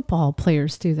 the football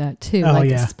players do that too.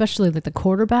 Especially the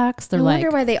quarterbacks. They're I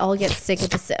wonder why they all get sick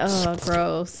at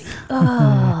gross.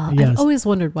 Oh, yes. I've always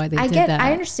wondered why they did that.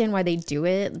 I understand why they do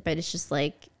it, but it's just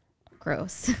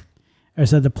gross.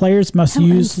 So the players must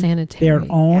use their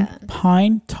own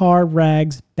pine tar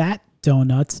rags, bat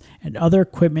donuts, and other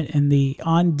equipment in the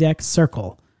on-deck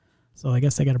circle. So I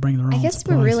guess they got to bring their own. I guess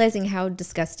supplies. we're realizing how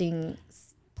disgusting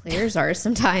players are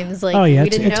sometimes. Oh yeah, we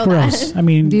didn't know gross. That. I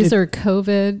mean, these are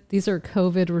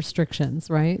COVID restrictions,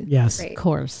 right? Yes, of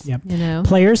course. Yep.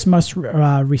 Players must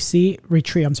retrieve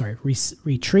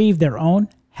their own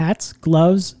hats,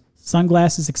 gloves,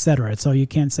 sunglasses, etc. So you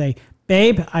can't say,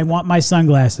 "Babe, I want my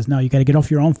sunglasses." No, you got to get off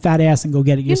your own fat ass and go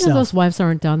get it yourself. Those wives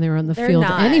aren't down there on the They're field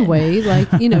not. anyway.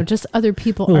 Just other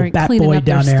people aren't cleaning up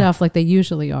their stuff like they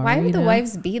usually are. Why would the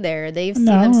wives be there? They've seen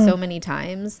them so many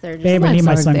times. They're just Babe, I need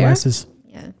my sunglasses.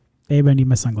 Yeah. Babe, I need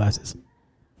my sunglasses.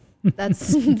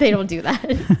 That's they don't do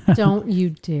that. Don't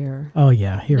you dare. Oh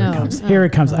yeah, here it comes. Here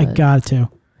it comes. I got to.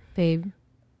 Babe,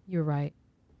 you're right.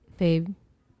 Babe,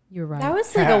 you're right. That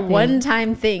was a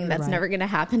one-time thing that's never going to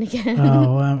happen again.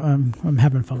 Oh, I'm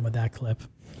having fun with that clip.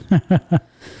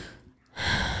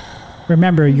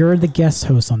 Remember, you're the guest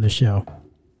host on the show.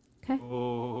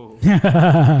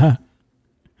 Okay.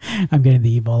 I'm getting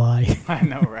the evil eye. I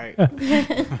know, right?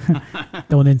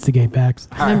 Don't instigate Bax.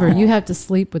 Remember, you have to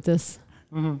sleep with this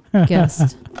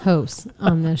guest host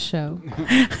on this show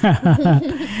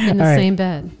in the same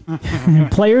bed.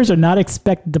 Players are not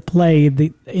expected to play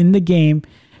in the game.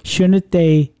 Shouldn't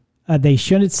they? They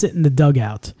shouldn't sit in the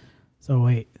dugout.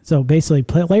 So basically,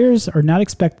 players are not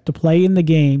expected to play in the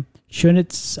game.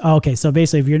 Okay, so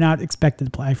basically, if you're not expected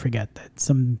to play, I forget that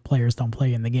some players don't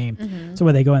play in the game. Mm-hmm. So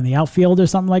where they go in the outfield or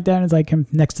something like that, it's like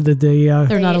next to the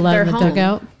they're not allowed in the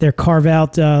dugout. They're carve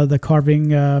out the carving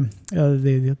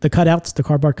the cutouts, the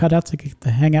cardboard cutouts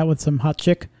to hang out with some hot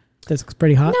chick. That's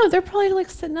pretty hot. No, they're probably like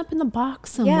sitting up in the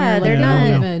box somewhere. Yeah, they're not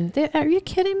even. Are you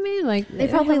kidding me? Like they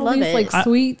probably love these, it. Like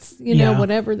sweets,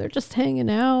 whatever. They're just hanging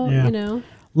out. Yeah.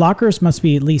 Lockers must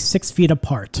be at least 6 feet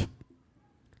apart.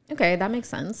 Okay, that makes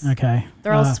sense. Okay.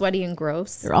 They're all sweaty and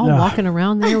gross. They're all walking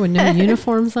around there with no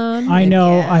uniforms on. I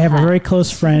know. Yeah. I have a very close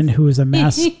friend who is a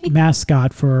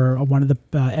mascot for one of the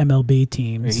MLB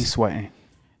teams. Yeah, he's sweating.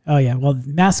 Oh, yeah. Well,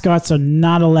 mascots are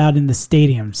not allowed in the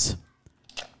stadiums,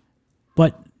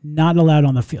 but not allowed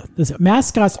on the field.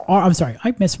 Mascots are... I'm sorry.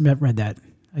 I misread that.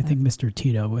 I think Mr.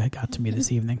 Tito got to me this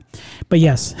evening. But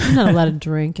yes. I'm not allowed to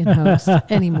drink and host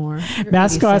anymore.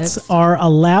 Mascots are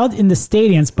allowed in the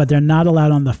stadiums, but they're not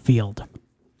allowed on the field.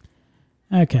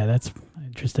 Okay, that's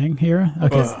interesting here. Okay.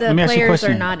 Because the players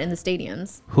are not in the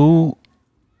stadiums. Who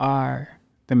are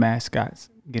the mascots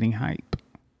getting hype?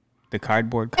 The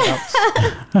cardboard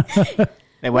cutouts?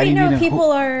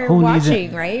 People are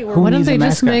watching, right? Why don't they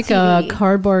just make a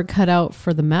cardboard cutout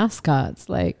for the mascots?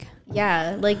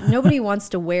 Yeah, nobody wants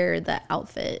to wear the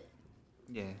outfit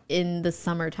in the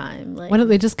summertime. Why don't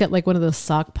they just get one of those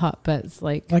sock puppets?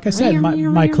 Like I said,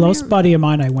 my close buddy of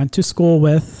mine I went to school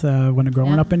with when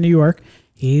growing up in New York,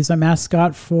 he's a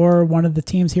mascot for one of the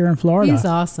teams here in Florida. He's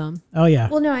awesome. Oh, yeah.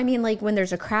 Well, no, I mean, when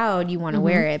there's a crowd, you want to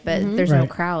wear it, but there's no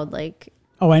crowd.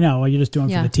 Oh, I know. Well, you're just doing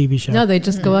it for the TV show. No, they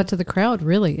just go out to the crowd,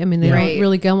 really. I mean, they don't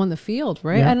really go on the field,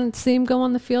 right? Yeah. I didn't see him go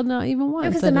on the field, not even once.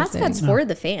 Because the mascot's for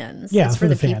the fans. Yeah, it's for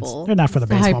the fans. people. They're not for the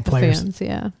baseball players. Fans,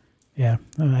 yeah. Yeah.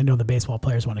 I know the baseball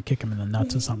players want to kick him in the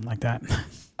nuts or something like that.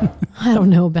 I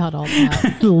don't know about all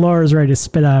that. Laura's ready to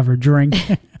spit out of her drink.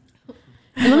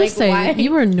 Let me say,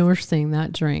 you were nursing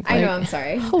that drink. I know, I'm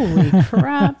sorry. Holy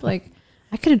crap.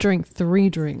 I could have drank 3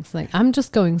 drinks. I'm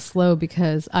just going slow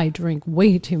because I drank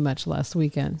way too much last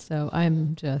weekend. So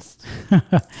I'm just... All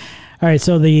right.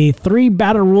 So the 3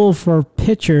 batter rule for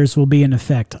pitchers will be in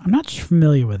effect. I'm not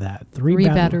familiar with that. 3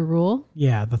 batter rule?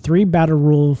 Yeah. The 3 batter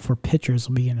rule for pitchers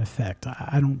will be in effect.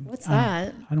 I don't... What's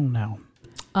that? I don't know.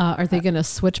 Are they going to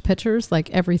switch pitchers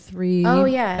every 3 Oh,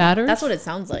 yeah. batters? That's what it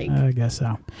sounds like. I guess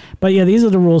so. But yeah, these are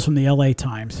the rules from the LA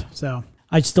Times. So...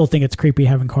 I still think it's creepy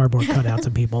having cardboard cutouts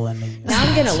of people in the... Now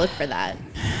I'm going to look for that.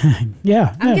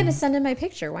 Yeah. I'm going to send in my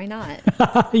picture. Why not?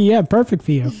 Yeah, perfect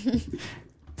for you.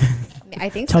 I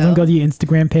think Tell them go to your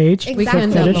Instagram page. Exactly. We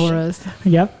can do Laura's.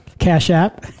 Yep. Cash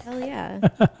App. Hell yeah.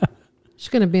 She's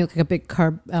going to be a big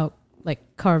carve out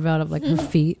of her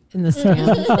feet in the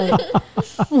stands.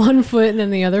 1 foot and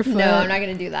then the other foot. No, I'm not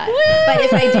going to do that. But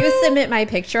if I do submit my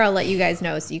picture, I'll let you guys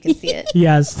know so you can see it.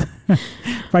 Yes.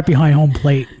 Right behind home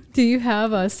plate. Do you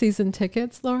have season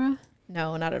tickets, Laura?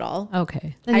 No, not at all.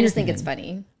 Okay. I just think it's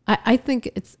funny. I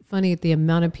think it's funny the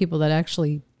amount of people that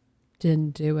actually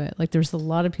didn't do it. There's a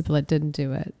lot of people that didn't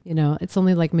do it. It's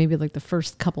only maybe the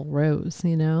first couple rows,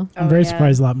 I'm very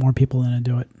surprised a lot more people didn't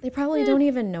do it. They probably don't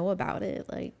even know about it.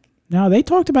 No, they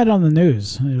talked about it on the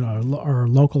news, or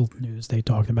local news they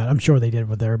talked about it. I'm sure they did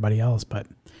with everybody else, but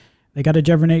they got to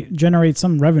generate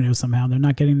some revenue somehow. They're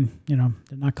not getting, they're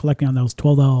not collecting on those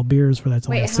 $12 beers for that.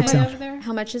 Wait,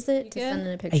 how much is it to send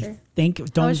in a picture? I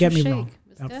think, don't get me wrong,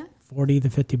 $40 to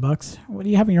 $50. What are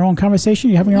you having your own conversation?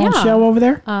 You having your own show over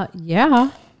there?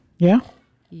 Yeah. Yeah?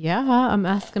 Yeah. I'm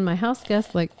asking my house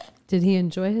guest, did he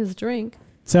enjoy his drink?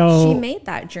 So she made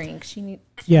that drink.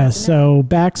 So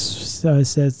Bax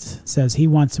says he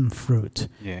wants some fruit.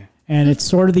 Yeah. And it's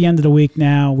sort of the end of the week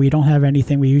now. We don't have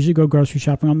anything. We usually go grocery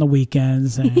shopping on the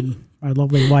weekends. And our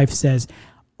lovely wife says,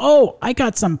 "Oh, I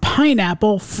got some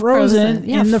pineapple frozen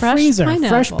in the freezer.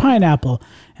 Fresh pineapple."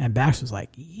 And Bax was like,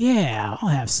 "Yeah, I'll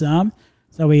have some."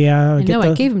 So we I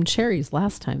gave him cherries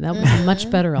last time. That was a much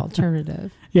better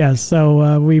alternative. Yeah,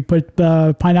 so we put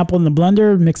pineapple in the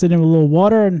blender, mix it in with a little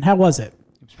water, and how was it?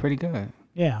 It was pretty good.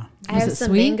 Yeah. I have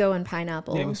some mango and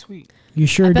pineapple. Yeah, it was sweet. You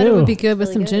sure I bet do. it would be good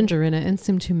with some ginger in it and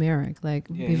some turmeric.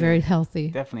 Be very healthy.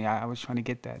 Definitely. I was trying to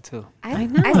get that too. I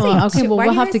know. Okay, well,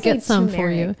 we'll have to get some for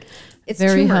you. It's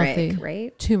very turmeric, healthy.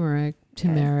 Right?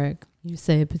 Turmeric. You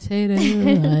say potato,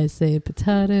 I say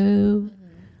potato.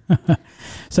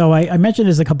 So I mentioned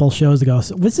this a couple of shows ago.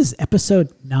 So was this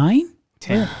episode 9?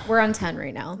 10. We're on 10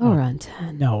 right now. Oh, we're on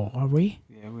 10. No, are we?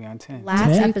 Yeah, we're on 10.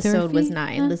 Last 10? episode was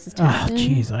 9. This is 10. Oh,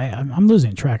 jeez, I'm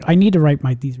losing track. I need to write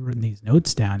these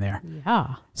notes down there.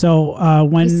 Yeah. So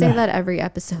when We say that every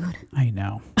episode. I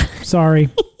know, sorry,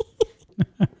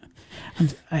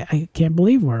 I can't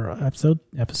believe we're episode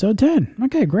 10.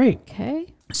 Okay, great. Okay.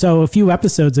 So a few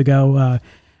episodes ago,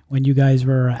 when you guys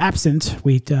were absent,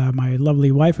 my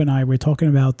lovely wife and I were talking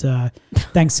about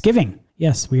Thanksgiving.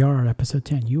 Yes, we are at episode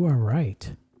 10. You are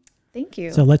right. Thank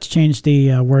you. So let's change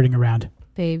the wording around.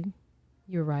 Babe,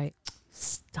 you're right.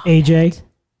 Stop AJ, it.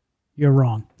 you're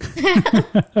wrong.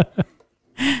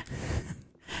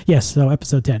 Yes, so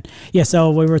episode 10. Yeah, so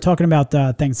we were talking about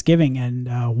Thanksgiving, and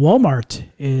Walmart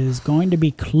is going to be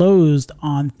closed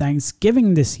on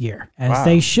Thanksgiving this year, as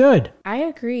they should. I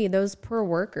agree. Those poor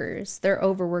workers, they're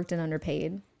overworked and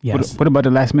underpaid. Yes. What about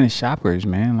the last minute shoppers,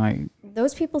 man? Like,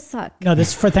 Those people suck. No, this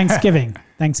is for Thanksgiving.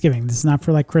 Thanksgiving. This is not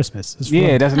for like Christmas. This is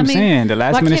yeah, for, that's what I'm saying. The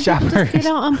last minute shoppers. Just get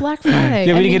out on Black Friday.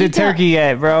 Yeah, where you get a you got- turkey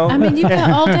at, bro? I mean, you got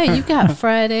all day. You got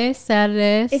Friday,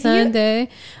 Saturday, If you- Sunday.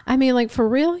 I mean, like for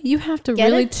real, you have to Get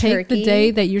a really take the turkey. day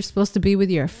that you're supposed to be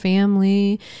with your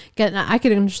family. I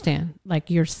could understand, like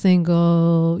you're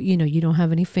single. You know, you don't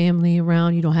have any family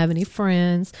around. You don't have any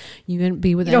friends. You didn't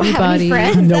be with You don't have anybody. any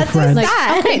friends? No That's friends. so Like,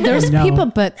 sad. okay, there's No. people,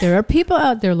 but there are people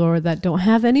out there, Laura, that don't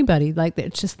have anybody. Like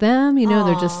it's just them. You know,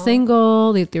 they're just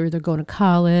single. They're either going to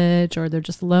college or they're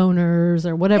just loners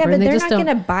or whatever. Yeah, but and they they're just not don't.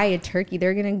 going to buy a turkey.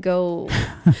 They're going to go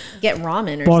get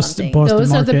ramen or Boston- something. Boston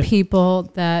Those are the market. people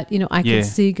that I Yeah. can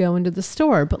see go into the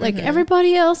store, but like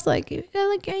everybody else,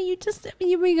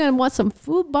 you're gonna want some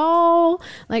football,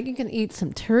 like you can eat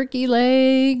some turkey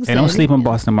legs. And don't and, sleep on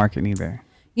Boston Market either.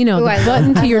 You know, Ooh, the I button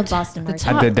love- to I your love Boston the Market.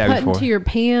 top I did that button before. to your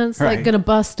pants, like Right. gonna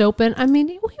bust open. I mean,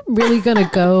 we really gonna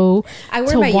go I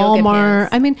wear to my yoga Walmart?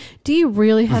 pants. I mean, do you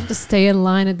really have to stay in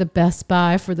line at the Best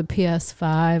Buy for the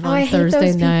PS5 Oh, on I hate Thursday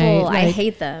those night? people. I Like,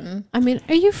 hate them. I mean,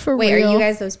 are you for Wait, real? are you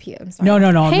guys those people? I'm sorry. No. I'm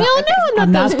Hell not, no,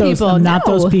 I'm not those people. I'm not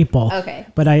No. those people. Okay.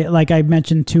 But I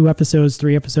mentioned 3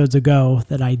 episodes ago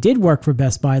that I did work for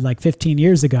Best Buy like 15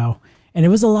 years ago. And it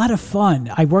was a lot of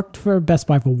fun. I worked for Best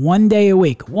Buy for 1 day a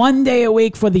week. 1 day a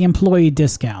week for the employee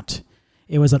discount.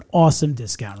 It was an awesome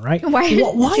discount, right? Why- are she's you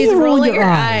rolling rolling your her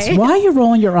eyes? eye. Why are you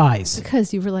rolling your eyes?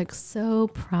 Because you were like so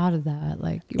proud of that.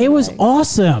 Like you It were was like,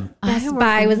 awesome. I Best worked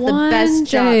Buy was the one best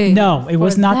job. day No, it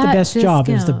was for not the that best job.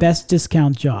 It was the discount. best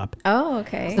discount job. Oh,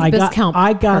 okay. I got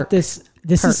discount this. perk.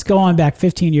 This is going back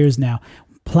 15 years now.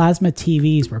 Plasma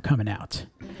TVs were coming out.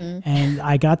 And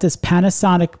I got this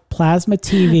Panasonic Plasma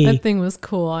TV. That thing was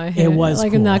cool. I had It was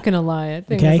like cool. I'm not gonna lie. I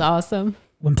think Okay. it was awesome.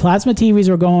 When plasma TVs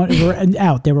were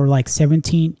out, they were like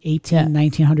 $1,700, $1,800,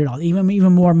 $1,900,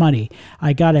 even more money.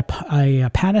 I got a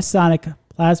Panasonic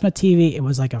Plasma TV. It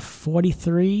was like a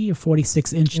 43 or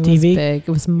 46 inch It TV. was big.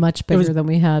 It was much bigger was- than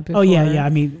we had before. Oh yeah. I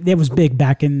mean, it was big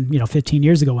back in 15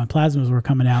 years ago when plasmas were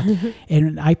coming out,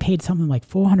 and I paid something like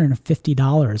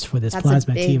 $450 for this That's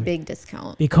plasma a big, TV big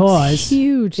discount. because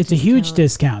Huge. it's a huge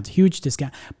discount,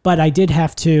 But I did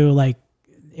have to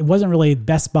it wasn't really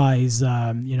Best Buy's,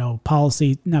 not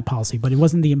policy, but it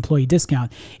wasn't the employee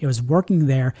discount. It was working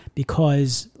there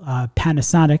because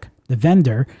Panasonic, the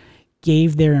vendor,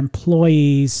 gave their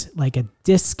employees like a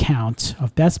discount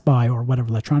of Best Buy or whatever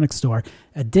electronics store,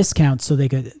 a discount so they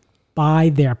could buy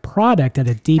their product at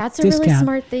a deep That's a discount. really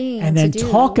smart thing and to then do.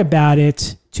 talk about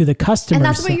it to the customers. And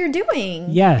that's what you're doing.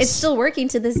 Yes. It's still working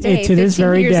to this day, to this 15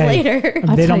 very years day. later.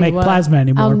 I'll They tell don't you make what, plasma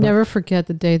anymore. I'll but- never forget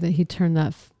the day that he turned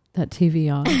that TV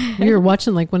on. We were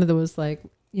watching like one of those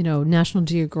National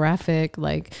Geographic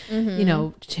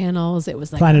channels. It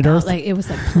was like Planet Earth? Like it was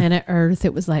like Planet Earth.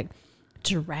 It was like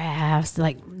giraffes.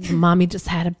 Like mommy just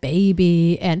had a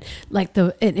baby, and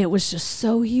it was just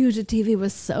so huge. The TV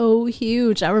was so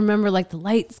huge. I remember like the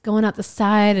lights going out the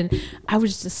side, and I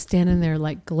was just standing there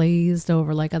like glazed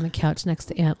over, like on the couch next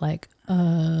to Aunt, like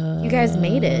You guys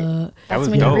made it. That's was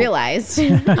when dope. you realized.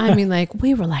 I mean, like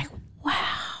we were like, wow.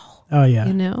 Oh yeah.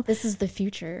 This is the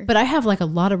future. But I have like a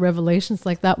lot of revelations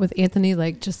like that with Anthony,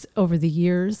 like just over the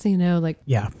years, like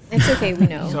Yeah. It's okay. We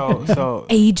know. So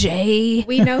AJ.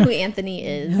 We know who Anthony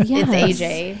is. Yes, It's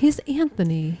AJ. He's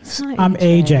Anthony. He's not I'm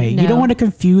AJ. No. You don't want to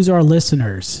confuse our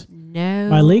listeners. No.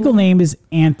 My legal name is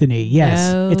Anthony.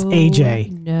 Yes, it's AJ.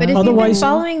 No. But if Otherwise- you've been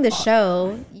following the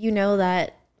show, you know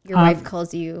that your wife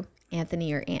calls you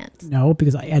Anthony or Aunt. No,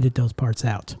 because I edit those parts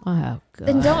out. Oh, God.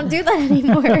 Then don't do that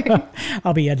anymore.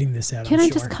 I'll be editing this out. Can I'm I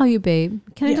sure. just call you babe?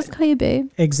 Can I just call you babe?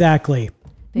 Exactly.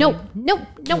 Nope,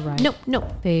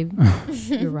 babe.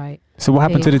 You're right. So what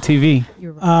happened to the TV?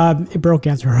 You're right. It broke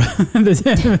after the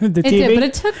TV. It did, but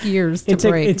it took years to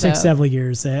break. It took several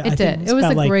years. It did. It was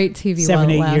a great TV.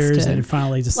 7-8 years, and it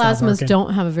finally just stopped plasmas working.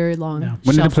 don't have a very long.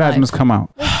 When did the plasmas come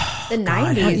out? The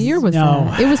 90s. What year was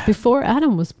that? It was before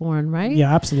Adam was born, right?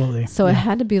 Yeah, absolutely. So it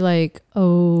had to be like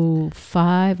 05,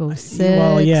 06.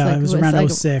 Well, yeah, like, it was around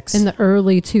 06. In the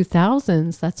early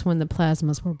 2000s, that's when the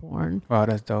plasmas were born. Wow,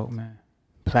 that's dope, man.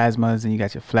 Plasmas, and you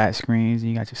got your flat screens,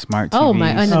 and you got your smart TVs. Oh my!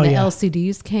 And then the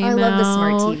LCDs came out. I love the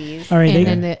smart TVs. All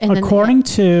right, and according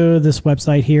to this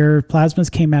website here,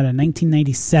 plasmas came out in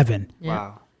 1997. Yeah.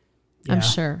 Wow.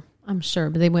 I'm sure,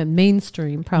 but they went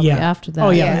mainstream probably after that. Oh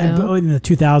yeah, you know? in the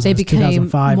 2000s, they became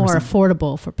 2005 more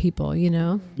affordable for people. You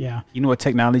know. Yeah. You know what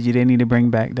technology they need to bring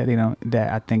back that they don't,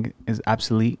 that I think is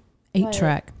obsolete?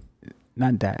 8-track.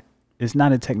 Not that. It's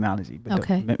not a technology. But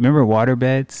Okay. Remember water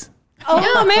beds?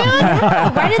 Oh man!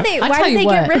 Why did they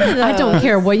get rid of those? I don't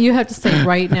care what you have to say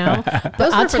right now. But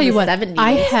Those I'll were from tell you the what. 70s.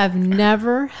 I have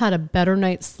never had a better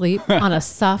night's sleep on a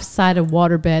soft-sided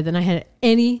waterbed than I had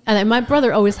any. And my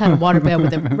brother always had a waterbed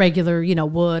with a regular,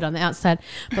 wood on the outside.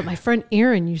 But my friend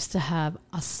Aaron used to have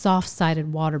a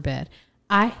soft-sided waterbed.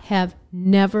 I have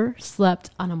never slept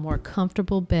on a more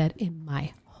comfortable bed in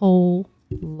my whole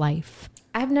life.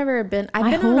 I've been on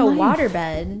a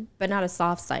waterbed, but not a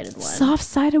soft-sided one.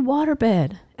 Soft-sided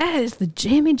waterbed. That is the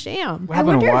jammy jam. I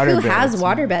wonder who has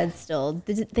waterbeds still.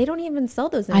 They don't even sell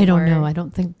those anymore. I don't know. I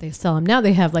don't think they sell them. Now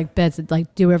they have like beds that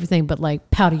like do everything but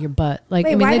like powder your butt. Like,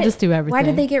 Wait, they just do everything. Why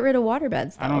did they get rid of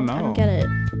waterbeds though? I don't know. I don't get it.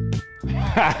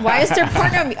 Why is there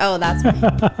porno? Oh, that's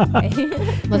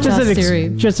Let's ask Siri.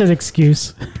 Just an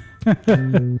excuse.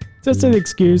 Just an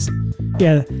excuse.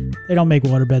 Yeah, they don't make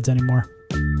waterbeds anymore.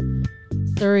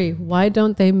 Siri, why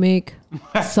don't they make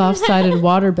soft-sided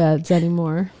waterbeds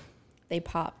anymore? They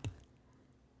pop.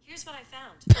 Here's what I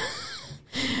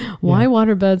found. Why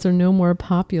waterbeds are no more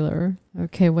popular?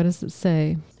 Okay, what does it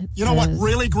say? You know what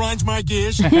really grinds my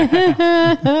gears?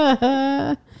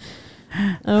 Oh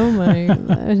my!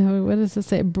 What does it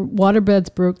say?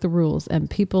 Waterbeds broke the rules, and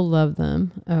people love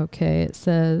them. Okay, it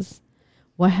says,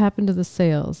 what happened to the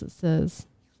sales? It says.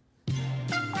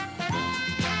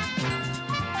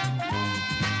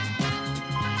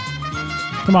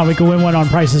 Come on, we can win one on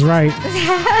Price is Right.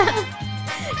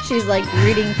 She's like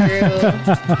reading through.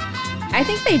 I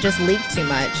think they just leaked too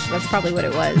much. That's probably what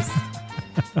it was.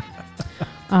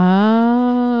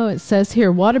 Oh, it says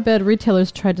here, waterbed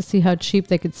retailers tried to see how cheap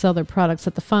they could sell their products.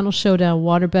 At the final showdown,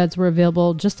 waterbeds were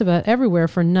available just about everywhere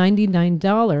for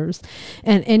 $99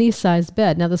 and any size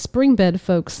bed. Now, the spring bed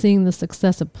folks, seeing the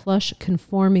success of plush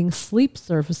conforming sleep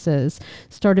surfaces,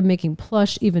 started making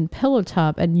plush, even pillow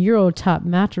top and Euro top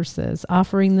mattresses,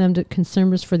 offering them to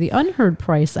consumers for the unheard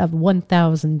price of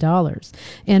 $1,000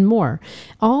 and more.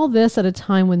 All this at a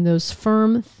time when those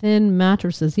firm, thin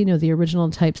mattresses, the original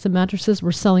types of mattresses,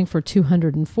 were selling for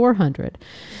 $200 and $400.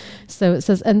 So it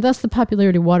says, and thus the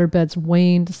popularity of waterbeds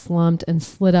waned, slumped, and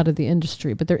slid out of the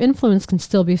industry. But their influence can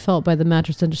still be felt by the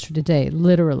mattress industry today,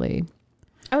 literally.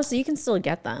 Oh, so you can still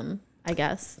get them, I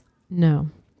guess.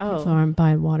 No. Oh. So aren't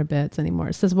buying waterbeds anymore.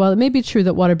 It says, while it may be true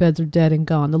that waterbeds are dead and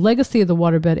gone, the legacy of the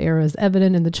waterbed era is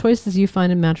evident in the choices you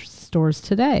find in mattress stores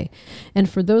today. And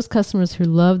for those customers who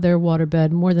love their waterbed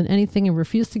more than anything and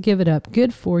refuse to give it up,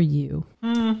 good for you.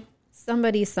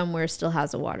 Somebody somewhere still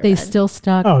has a waterbed. They still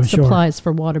stock supplies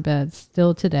for waterbeds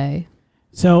still today.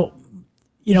 So,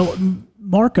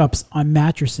 markups on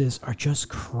mattresses are just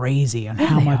crazy on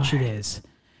how much it is.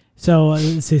 So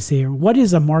let's see here. What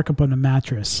is a markup on a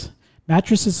mattress?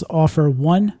 Mattresses offer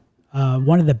one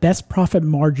of the best profit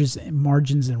margins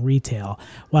in retail.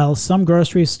 While some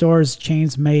grocery stores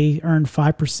chains may earn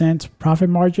 5% profit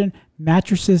margin,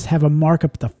 mattresses have a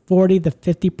markup the 40 to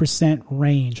 50%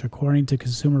 range, according to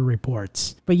Consumer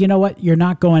Reports. But you know what? You're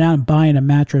not going out and buying a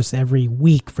mattress every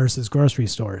week versus grocery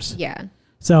stores. Yeah.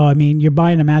 So, I mean, you're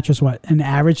buying a mattress, an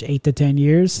average 8 to 10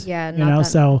 years? Yeah.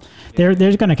 So they're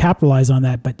going to capitalize on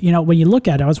that. But, when you look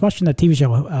at it, I was watching that TV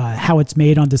show, How It's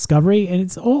Made on Discovery, and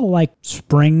it's all like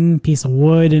spring piece of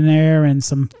wood in there and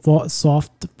some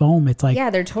soft foam. It's like... Yeah,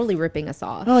 they're totally ripping us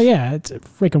off. Oh, yeah. It's a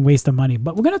freaking waste of money.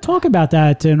 But we're going to talk about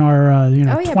that in our,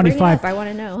 25... bring it up. I want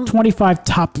to know. 25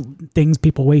 top things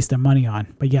people waste their money on.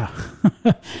 But, yeah,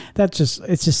 it's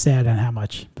just sad on how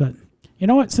much. But... You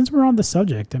know what? Since we're on the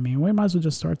subject, I mean, we might as well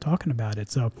just start talking about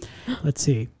it. So, let's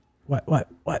see. What?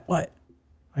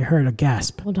 I heard a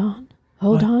gasp. Hold on.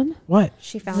 Hold on. What?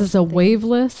 She This found is a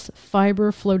waveless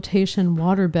fiber flotation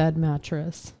waterbed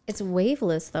mattress. It's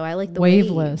waveless though. I like the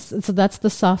Waveless. So that's the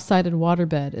soft-sided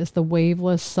waterbed. It's the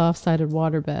waveless soft-sided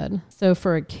waterbed. So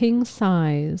for a king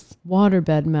size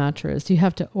waterbed mattress, you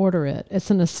have to order it. It's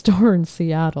in a store in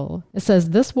Seattle. It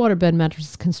says this waterbed mattress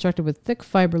is constructed with thick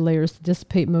fiber layers to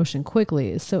dissipate motion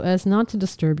quickly so as not to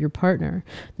disturb your partner.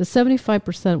 The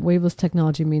 75% waveless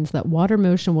technology means that water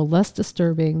motion will less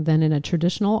disturbing than in a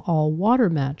traditional all-water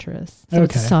mattress. So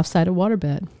it's a Okay. soft-sided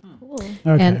waterbed. Cool.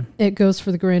 Okay. And it goes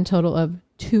for the grand total of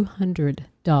 $200.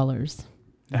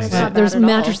 Nice. not There's bad at all.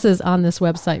 mattresses on this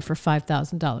website for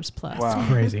 $5,000 plus. Wow.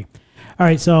 Crazy. All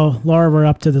right, so Laura, we're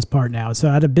up to this part now. So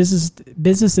at a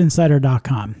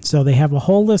businessinsider.com. So they have a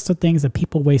whole list of things that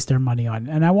people waste their money on.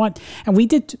 And we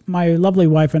did, my lovely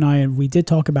wife and I, and we did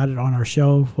talk about it on our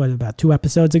show, about 2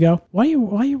 episodes ago. Why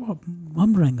are you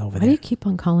mumbling over Why there? do you keep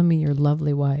on calling me your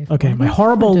lovely wife? Okay, Why my do you do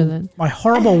horrible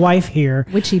that? wife here.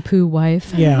 Witchy poo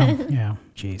wife. Yeah,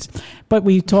 jeez. But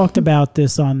we talked about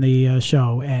this on the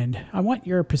show, and I want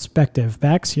your perspective.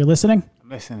 Bax, you're listening? I'm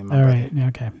listening. All right,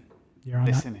 okay. You're on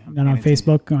Listening. that? Not on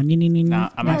Facebook? On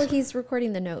No, he's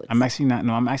recording the notes. I'm actually not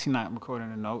recording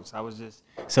the notes. I was just,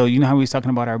 so you know how we was talking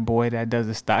about our boy that does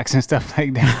the stocks and stuff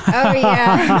like that? Oh,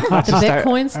 yeah. The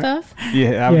Bitcoin stuff?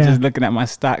 Yeah, I was just looking at my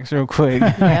stocks real quick.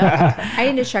 Yeah. I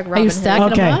need to check Robinhood. Are you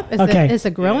stacking them up? Is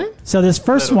it growing? So this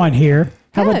first one here,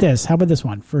 how about Good. this? How about this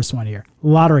one? First one here.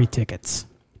 Lottery tickets.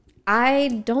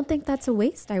 I don't think that's a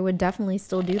waste. I would definitely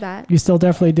still do that. You still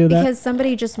definitely do that? Because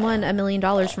somebody just won $1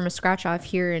 million from a scratch off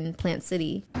here in Plant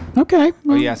City. Okay.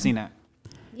 Oh yeah, I seen that.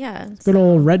 Yeah. Good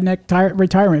old redneck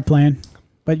retirement plan.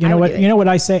 But you know I would what? do it. You know what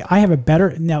I say? I have a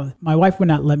better. Now, my wife would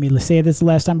not let me say this the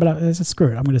last time, but screw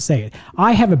it. I'm going to say it.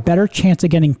 I have a better chance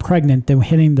of getting pregnant than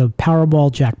hitting the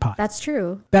Powerball jackpot. That's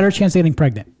true. Better chance of getting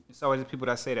pregnant. It's always the people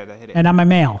that say that hit it. And I'm a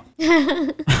male.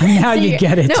 Now you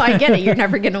get it. No, I get it. You're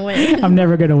never going to win. I'm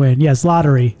never going to win. Yes,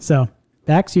 lottery. So,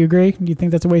 Bax, you agree? You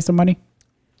think that's a waste of money?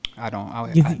 I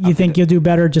don't. You think you'll do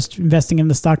better just investing in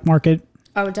the stock market?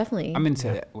 Oh, definitely. I'm into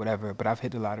it, whatever, but I've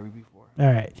hit the lottery before.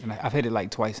 All right. And I've hit it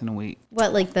like twice in a week.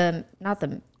 What, like not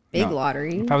the big No.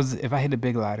 lottery? If I hit the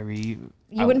big lottery,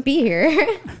 You wouldn't be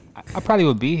here. I probably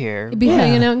would be here. You'd be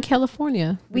hanging out in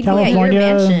California. We'd be at your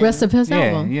mansion. Rest of his Yeah,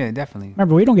 album. yeah, definitely.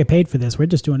 Remember, we don't get paid for this. We're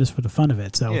just doing this for the fun of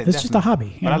it. So Yeah, it's just a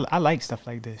hobby. you But know? I like stuff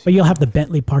like this. But you'll have the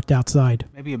Bentley parked outside.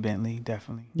 Maybe a Bentley,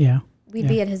 definitely. Yeah. We'd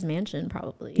be at his mansion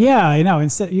probably. Yeah, I know.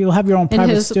 Instead, you'll have your own In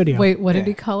private his, studio. Wait, what did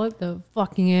he call it? The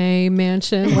fucking A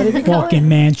mansion. What did he call Fucking it?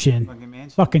 mansion.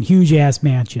 Fucking huge ass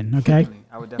mansion. Okay.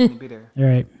 I would definitely be there. All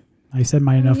right. I said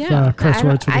my enough Yeah. curse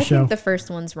words for the I show. think the first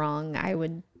one's wrong. I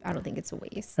don't think it's a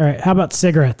waste. All right. How about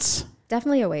cigarettes?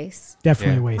 Definitely a waste.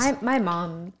 Definitely a waste. My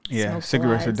mom Yeah, smokes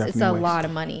cigarettes a are lot. It's definitely a a waste. lot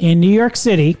of money. In New York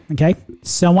City, okay,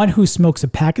 someone who smokes a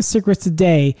pack of cigarettes a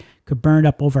day could burn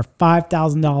up over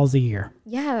 $5,000 a year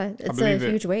Yeah, it's a believe it.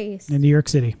 huge waste. in New York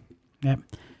City. Yep.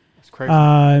 It's crazy.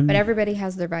 But everybody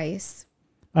has their vice.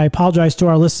 I apologize to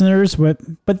our listeners, but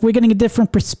we're getting a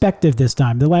different perspective this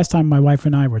time. The last time my wife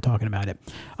and I were talking about it.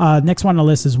 Next one on the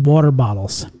list is water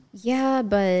bottles. Yeah,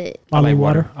 but I like Bottled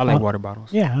water. I like water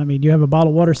bottles. Yeah, I mean, you have a bottle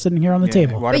of water sitting here on the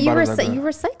table. Water you bottles are good. you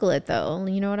recycle it though.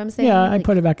 You know what I'm saying? Yeah, I Like,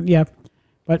 put it back. Yeah,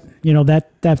 but you know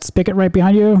that spigot right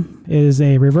behind you is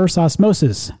a reverse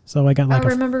osmosis. So I got like I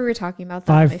remember we were talking about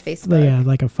that five, on my Facebook. yeah,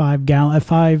 like a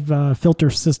 5 filter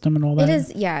system and all that. It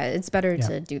is. Yeah, it's better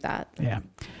to do that. Yeah.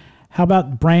 How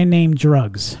about brand name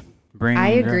drugs? I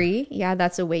agree. Yeah,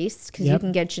 that's a waste because you Yep.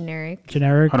 can get generic.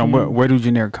 Generic. Hold on, where do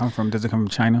generic come from? Does it come from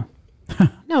China?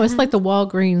 No, it's like the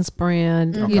Walgreens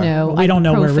brand, you know, Well, we don't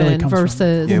know where it really ibuprofen comes from.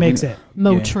 versus Who makes it?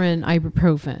 Motrin,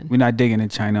 ibuprofen. We're not digging in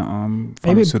China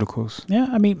Maybe- pharmaceuticals. Yeah,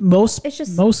 I mean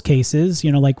most cases,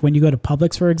 you know, like when you go to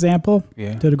Publix, for example,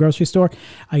 Yeah. to the grocery store,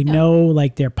 I know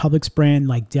like their Publix brand,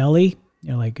 like deli,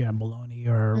 you know, like bologna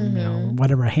or you know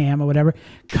whatever ham or whatever,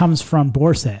 comes from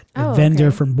Borset, the Oh, vendor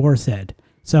okay. from Borset.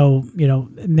 So you know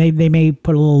they may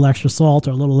put a little extra salt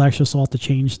or a little extra salt to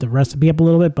change the recipe up a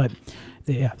little bit, but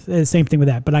yeah, the same thing with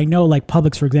that. But I know like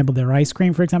Publix, for example, their ice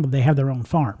cream, for example, they have their own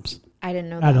farms. I didn't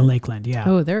know Out that. of Lakeland, yeah.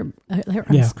 Oh, their Yeah.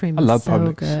 ice cream I is love so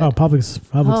Publix. good. Oh,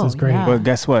 Publix is great. yeah. But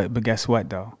guess what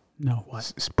though? No,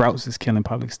 what? Sprouts is killing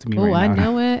Publix to me Oh, right I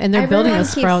now. know it. And they're building Everyone a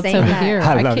keeps Sprouts saying over that. here.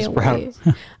 I I love can't Sprouts.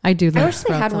 wait. I do I love wish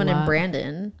they had Sprouts a one in lot.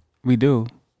 Brandon. We do.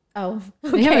 Oh,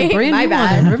 They have a okay. brand My new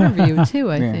bad. one in Riverview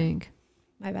too, I Yeah. think.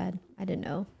 My bad. I didn't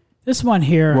know. This one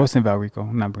here. Wilson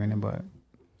Valrico, not Brandon, but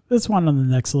This one on the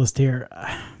next list here,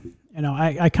 you know,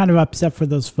 I kind of upset for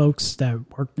those folks that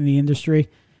worked in the industry.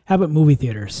 How about movie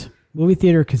theaters? Movie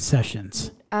theater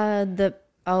concessions. The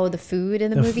Oh, the food in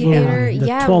the The movie food, theater? the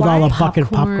Yeah. $12 why, bucket of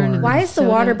popcorn. Why is the soda.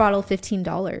 water bottle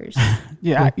 $15?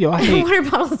 Yeah, I The hate. water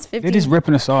bottle is They're $15. just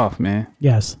ripping us off, man.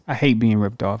 Yes. I hate being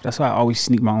ripped off. That's why I always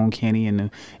sneak my own candy in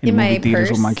the In my movie theaters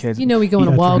with my purse? kids. You know, we go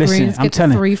into Yeah, Walgreens, I'm get telling-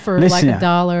 the 3 for listen, like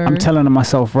 $1. I'm telling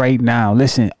myself right now,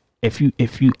 listen, if you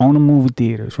own a movie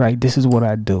theaters, right, this is what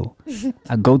I do.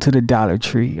 I go to the Dollar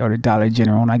Tree or the Dollar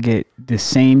General and I get the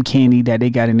same candy that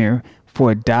they got in there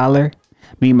for $1.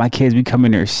 Me and my kids be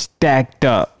coming there stacked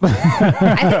up.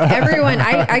 I think everyone,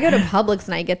 I go to Publix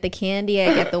and I get the candy,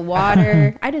 I get the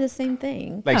water. I do the same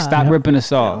thing. Like, stop ripping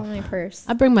us off. My purse.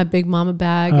 I bring my Big Mama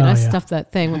bag and I stuff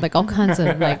that thing with like all kinds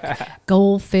of like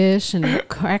goldfish and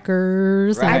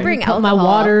crackers. Right. And I bring put my alcohol.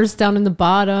 waters down in the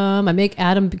bottom. I make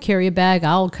Adam carry a bag.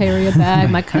 I'll carry a bag.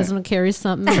 My cousin will carry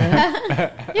something. All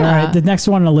right, the next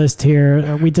one on the list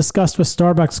here, we discussed with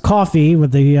Starbucks coffee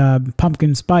with the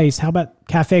pumpkin spice. How about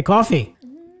cafe coffee?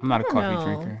 I'm not a coffee know.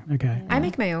 drinker. Okay. I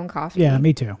make my own coffee. Yeah,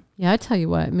 me too. Yeah, I tell you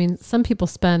what. I mean, some people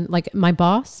spend like my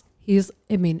boss.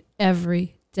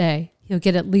 Every day he'll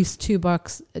get at least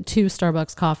 $2, 2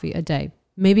 Starbucks coffee a day,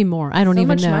 maybe more. I don't So even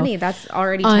much know. money. That's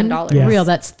already $10. Yes. Real.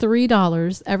 That's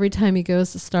 $3 every time he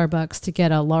goes to Starbucks to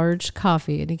get a large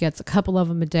coffee, and he gets a couple of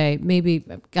them a day. Maybe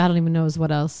I don't even know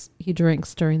what else he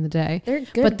drinks during the day. They're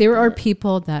good. But there are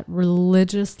people that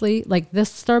religiously, like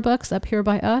this Starbucks up here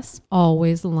by us,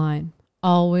 always a line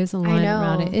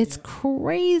around it. It's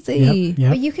crazy. Yep.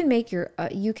 But you can make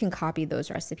you can copy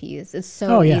those recipes. It's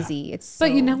so easy. It's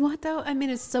But you know what though? I mean,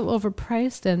 it's so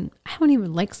overpriced, and I don't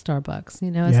even like Starbucks.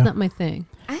 You know, it's not my thing.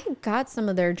 I got some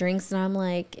of their drinks and I'm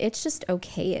like, it's just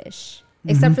okay-ish.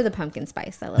 Except for the pumpkin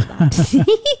spice. I love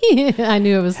that. I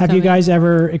knew it was Have you guys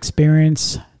ever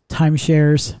experienced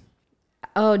timeshares?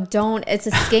 Oh, don't. It's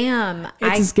a scam.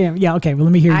 It's a scam. Yeah, okay. Well,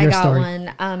 let me hear I your got story.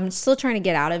 one. I'm still trying to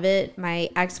get out of it. My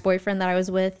ex-boyfriend that I was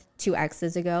with 2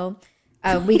 exes ago,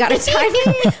 we got a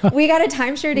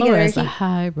timeshare together. Laura's a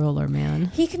high roller, man.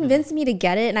 He convinced me to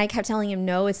get it, and I kept telling him,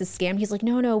 no, it's a scam. He's like,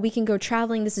 no, we can go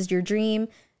traveling. This is your dream.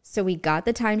 So we got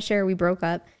the timeshare. We broke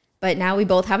up, but now we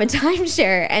both have a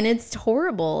timeshare, and it's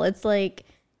horrible. It's like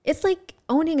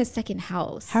owning a second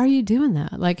house. How are you doing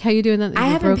that? Like, how are you doing that? I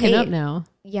You're haven't broken paid up now.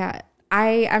 Yeah,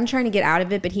 I'm trying to get out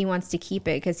of it, but he wants to keep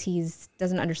it because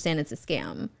doesn't understand it's a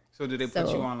scam. So do they put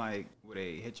you on like, would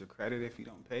they hit your credit if you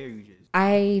don't pay, or you just?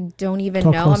 I don't even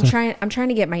Talk know. closer. I'm trying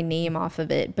to get my name off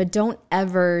of it, but don't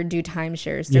ever do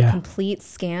timeshares. They're Yeah. complete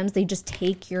scams. They just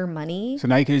take your money. So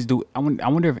now you can just do. I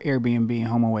wonder if Airbnb and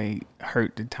HomeAway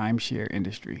hurt the timeshare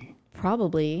industry.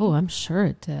 Probably. Oh, I'm sure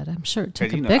it did. I'm sure it took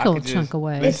 'Cause, a you know, big I old could chunk just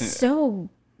away. It's so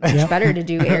much better to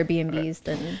do Airbnbs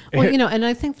than. Well, you know, and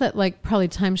I think that like probably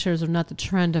timeshares are not the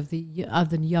trend of the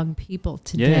young people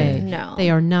today. Yeah. No. They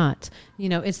are not. You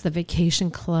know, it's the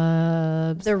vacation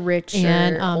clubs, The richer,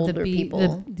 and older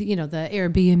people. the you know, the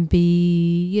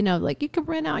Airbnb. You know, like you could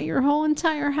rent out your whole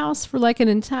entire house for like an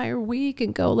entire week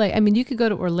and go like. I mean, you could go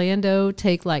to Orlando,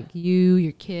 take like you,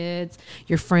 your kids,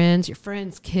 your friends'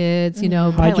 kids. You know,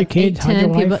 Hide probably your like kids, 8, hide 10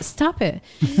 your people. wife. Stop it,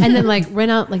 and then like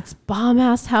rent out like this bomb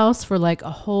ass house for like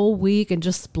a whole week and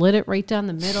just split it right down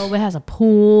the middle. It has a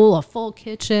pool, a full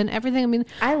kitchen, everything. I mean,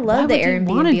 I why love the would you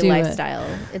wanna Airbnb do it? lifestyle.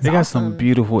 It's They got awesome. some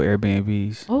beautiful Airbnbs.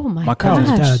 Oh my My gosh.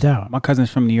 cousins, Without a doubt. my cousins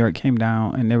from New York came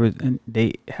down, and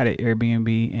they had an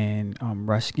Airbnb in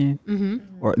Ruskin,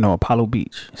 or no, Apollo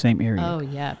Beach, same area. Oh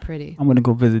yeah, pretty. I'm gonna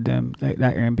go visit them. That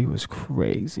Airbnb was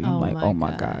crazy. I'm Oh like, my oh my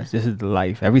God. gosh, this is the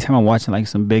life. Every time I'm watching like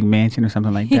some big mansion or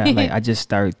something like that, like I just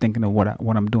start thinking of what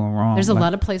I'm doing wrong. There's a Like,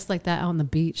 lot of places like that out on the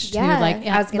beach too, Yeah, like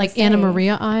I was gonna like Anna say.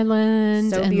 Maria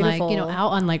Island, So and like you know beautiful. out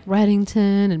on like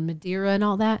Reddington and Madeira and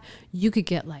all that. You could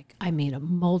get like a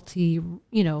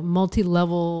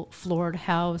multi-level floored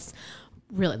house.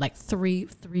 Really, like three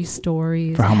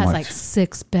stories. For It how has much? like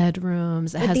 6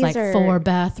 bedrooms. It But has these like are 4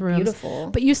 bathrooms. beautiful.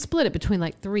 But you split it between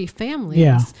like 3 families.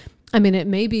 Yeah. I mean, it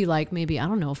may be like maybe, I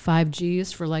don't know, 5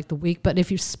 G's for like the week. But if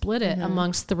you split it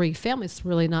amongst 3 families, it's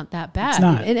really not that bad.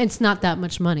 not. And it's not that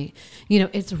much money. You know,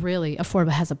 it's really affordable.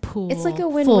 It has a pool. It's like a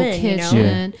full win-win, you know?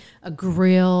 kitchen, a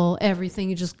grill, everything.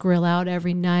 You just grill out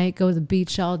every night, go to the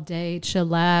beach all day,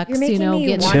 chillax, You're making me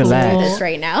get in want the to do Chillax. pool. this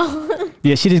right now.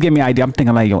 yeah, she just gave me an idea. I'm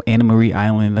thinking like, yo, Anna Marie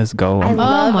Island, let's go. I I'm-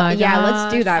 love- Oh my yeah, gosh.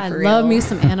 let's do that for I love real. me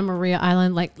some Anna Maria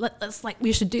Island. Like let's like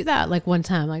we should do that like one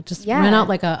time. Like just Yeah. rent out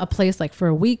like a place like for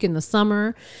a week in the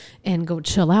summer and go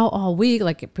chill out all week.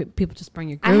 Like people just bring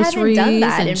your I haven't groceries done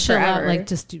that and in chill out. forever. Like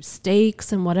just do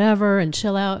steaks and whatever and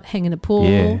chill out, hang in the pool.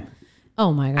 Yeah.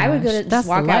 Oh my gosh. I would go to That's just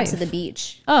walk the out life. to the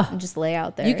beach Oh and just walk That's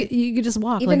out the to the life. beach Oh. and just lay out there. You could just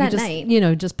walk. Even like at you just, night. You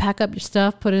know, just pack up your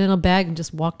stuff, put it in a bag, and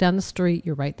just walk down the street.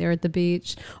 You're right there at the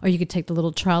beach. Or you could take the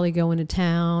little trolley, go into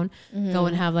town, go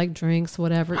and have like drinks,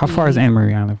 whatever. How far is Anna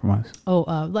Maria Island from us?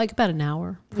 Oh, like about an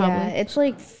hour, probably. Yeah, it's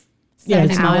like Yeah, 7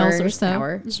 it's miles or hours, so. an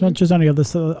hour. It's not just on the other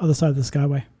side of the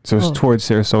Skyway. So it's towards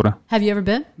Sarasota. Have you ever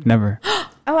been? Never.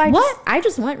 Oh, I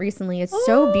just went recently. It's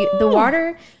so beautiful. The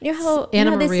water, you know how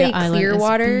Anna they Maria say Island clear is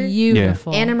water?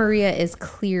 beautiful. Anna Maria is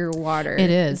clear water.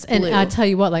 It is. It's And blue. I tell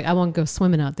you what, like I won't go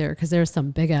swimming out there because there's some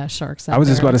big ass sharks out there. I was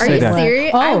just about to Are say you that.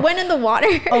 serious? I went in the water.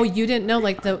 Oh, you didn't know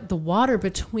like the water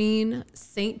between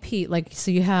St. Pete, like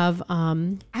so you have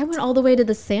I went all the way to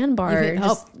the sandbar You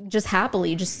could- just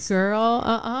happily. Just girl,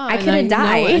 I could have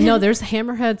died. No, there's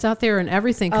hammerheads out there and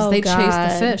everything because Oh, they chase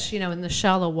God. the fish, you know, in the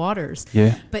shallow waters.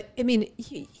 Yeah. But I mean,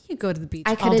 you go to the beach.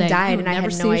 I all could have day. died You and I never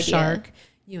had see no a idea. shark.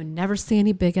 You would never see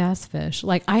any big ass fish.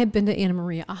 Like I have been to Anna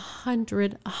Maria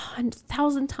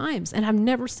 100,000 times, and I've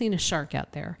never seen a shark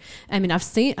out there. I mean,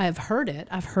 I've heard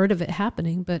of it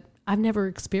happening, but I've never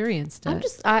experienced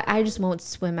it. I just won't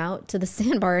swim out to the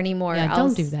sandbar anymore. Yeah,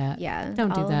 don't do that. Yeah,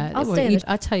 Don't do that. I'll Well, stay.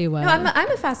 I'll tell you what. No,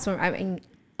 I'm a fast swimmer. I mean,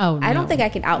 Oh, I don't no. think I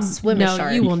can outswim No, a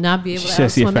shark. you will not be able She to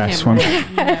says you're a outswim a fast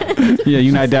hammerhead. swimmer. Yeah,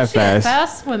 you're not that She's a fast.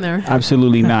 fast swimmer.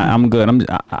 Absolutely not. I'm good.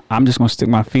 I'm just gonna stick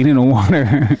my feet in the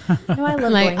water. No, I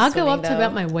love Like going I'll go swimming, up to though.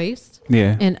 about my waist.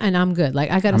 Yeah. And I'm good. Like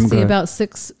I got to I'm see good. about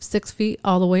six feet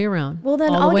all the way around. Well,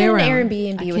 then all the I'll way get an around.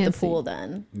 Airbnb I with the can't see. pool.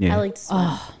 Then Yeah. I like to swim.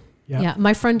 Oh. Yeah,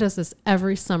 my friend does this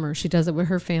every summer. She does it with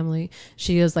her family.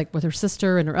 She is like with her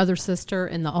sister and her other sister,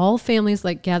 and all families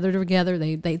like gather together.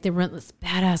 They rent this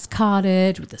badass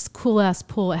cottage with this cool ass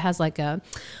pool. It has like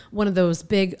one of those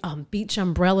big beach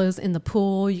umbrellas in the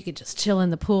pool. You could just chill in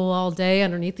the pool all day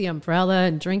underneath the umbrella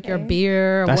and drink your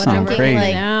beer or That sounds whatever. crazy.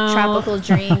 Like you know. tropical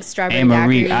drinks, strawberry Anna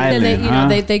Maria daiquiris. Island. Then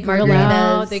they, huh? they grill Margaritas.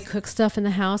 out, they cook stuff in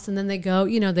the house, and then they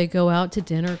go out to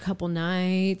dinner a couple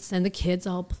nights, and the kids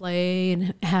all play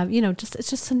and have, it's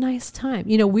just a nice time.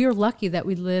 We are lucky that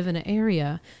we live in an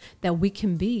area that we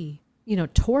can be,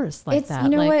 tourists like It's that. you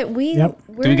know like, what we Yep.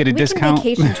 Do we get a discount?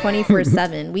 can vacation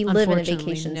 24/7. We live in a Unfortunately,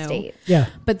 vacation no. state. Yeah.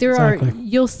 But there exactly.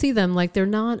 you'll see them like they're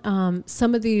not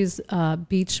some of these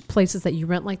beach places that you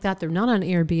rent like that. They're not on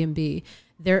Airbnb.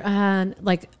 They're on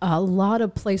like a lot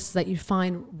of places that you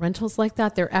find rentals like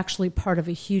that. They're actually part of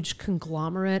a huge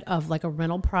conglomerate of like a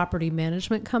rental property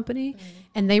management company,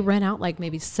 and they rent out like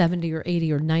maybe 70 or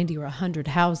 80 or 90 or 100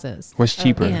 houses. What's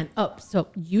cheaper? And so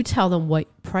you tell them what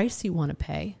price you want to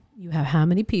pay. You have how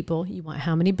many people, you want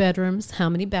how many bedrooms, how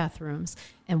many bathrooms,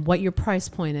 and what your price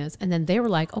point is. And then they were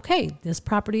like, okay, this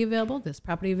property available, this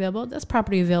property available, this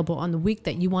property available on the week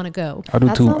that you want to go. I'll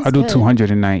do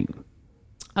 200 a night.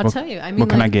 I'll tell you. I mean, what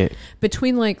can like, I get?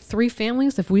 Between like 3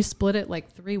 families, if we split it like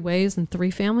 3 ways and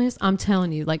 3 families, I'm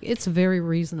telling you, like it's very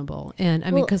reasonable. And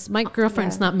I mean, because my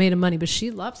girlfriend's not made of money, but she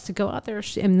loves to go out there.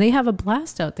 And they have a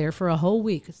blast out there for a whole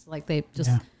week. It's like they just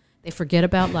they forget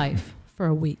about life for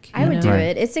a week. I would you do know?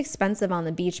 it. It's expensive on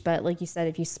the beach, but like you said,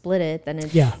 if you split it, then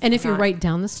it's And if you're not- right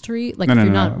down the street, like No, if no,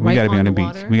 you're no. not We right gotta be on the the beach.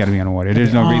 water. We gotta be on the water.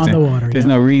 There's no On reason. the water, There's yeah.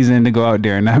 no reason to go out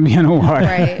there and not be on the water.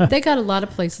 Right. They got a lot of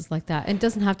places like that. It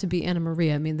doesn't have to be Anna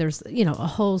Maria. I mean, there's, a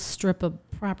whole strip of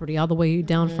property all the way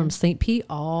down from St. Pete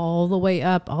all the way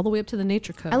up to the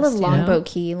Nature Coast. I love you know? Longboat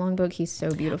Key. Longboat Key's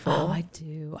so beautiful. Oh, I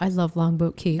do. I love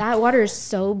Longboat Key. That water is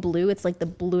so blue. It's like the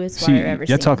bluest water See, I've ever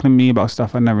you're seen. talking to me about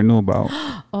stuff I never knew about.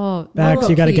 Oh, Max,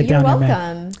 you got to get You're down there,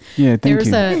 man. welcome. Yeah, thank there's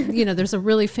you. there's a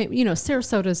really famous,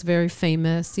 Sarasota is very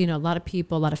famous. A lot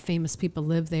of famous people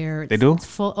live there. They do? It's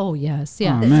full. Oh, yes.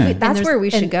 Yeah. Oh, man. And That's there's- where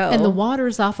we should go. And the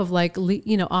water's off of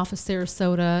off of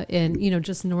Sarasota and,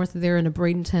 just north of there into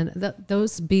Bradenton.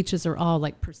 Those beaches are all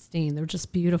like pristine. They're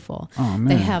just beautiful. Oh, man.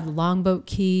 They have Longboat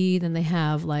Key. Then they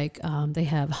have they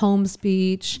have Holmes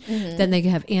Beach. Then they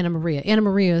have Anna Maria. Anna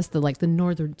Maria is the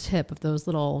northern tip of those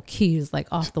little keys, like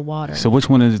off the water. So which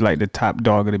one is like the top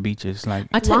dog of the beaches? Like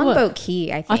I tell you what, Longboat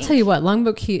Key, I think. I'll tell you what,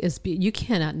 Longboat Key is you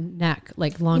cannot knack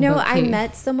like Longboat Key. I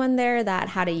met someone there that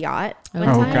had a yacht one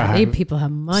Oh, time. God. Hey, people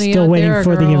have money. Still out waiting there,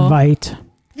 for the girl. invite.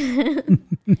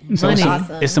 so money.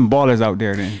 Awesome. it's some ballers out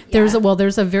there then.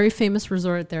 There's a very famous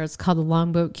resort there. It's called the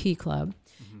Longboat Key Club.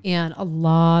 And a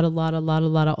lot of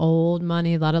old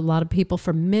money, a lot of people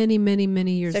for many, many,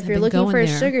 many years. So if have you're been looking going for a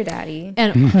there. sugar daddy,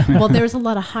 And well, there's a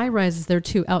lot of high rises there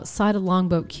too. Outside of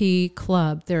Longboat Key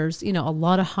Club, there's a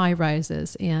lot of high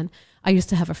rises. And I used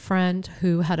to have a friend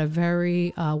who had a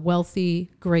very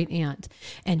wealthy great aunt,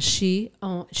 and she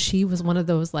was one of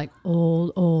those like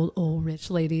old rich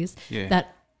ladies Yeah.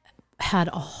 that had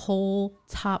a whole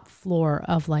top floor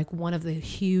of like one of the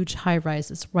huge high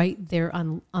rises right there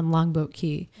on Longboat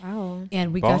Key. Wow.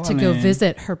 And we got to go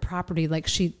visit her property. Like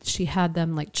she had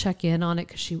them like check in on it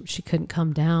because she couldn't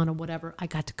come down or whatever. I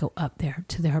got to go up there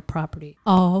to their property.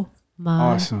 Oh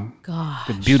my gosh.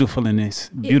 The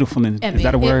beautifulness. Is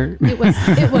that a word? It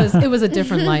was a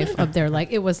different life up there.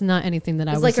 Like it was not anything that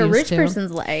I was like a used rich to.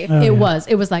 person's life. It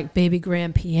was like baby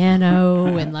grand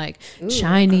piano and like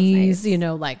Chinese, you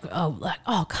know, like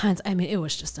all kinds. I mean, it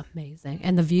was just amazing.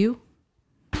 And the view,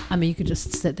 I mean, you could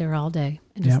just sit there all day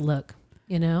and just look,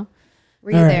 you know. Were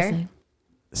you there?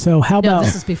 So how about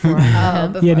this is before? Before I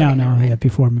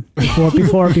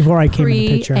came in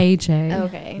the picture. AJ.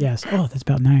 Okay. Yes. Oh, that's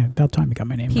about time you got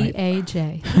my name right.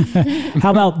 PAJ.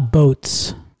 How about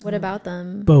boats? What about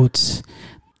them? Boats.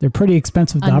 They're pretty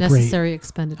expensive to operate. Unnecessary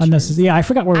expenditures. Yeah, I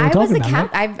forgot what we were talking about.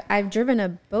 I've driven a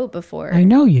boat before. I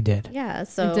know you did. Yeah,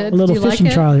 so you did? A little fishing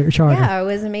charter. Yeah, it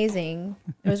was amazing.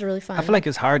 It was really fun. I feel like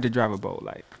it's hard to drive a boat.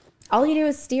 Like all you do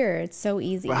is steer. It's so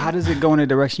easy. But how does it go in the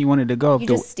direction you want it to go? You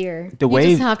just steer. The waves.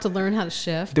 You just have to learn how to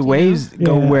shift. The waves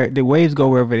go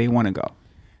wherever they want to go.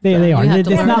 They are. It's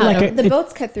not like the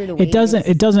boats cut through the waves.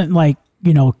 It doesn't like,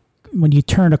 you know, when you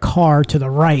turn a car to the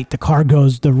right, the car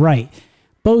goes to the right.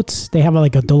 Boats, they have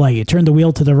like a delay. You turn the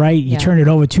wheel to the right, you turn it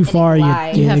over too far, you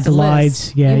have it to glides.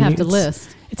 list. Yeah, you have to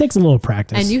list. It takes a little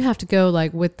practice. And you have to go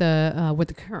like with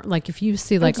the current. Like if you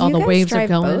see like all the waves are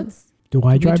going. Boats? Do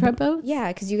I drive boats? Yeah,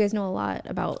 because you guys know a lot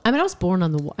about. I mean, I was born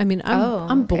on the.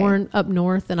 I'm born up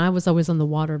north, and I was always on the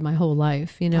water my whole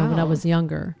life. You know, when I was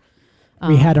younger.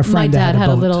 We had a friend. My dad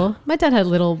had a little. My dad had a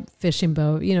little fishing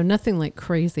boat. You know, nothing like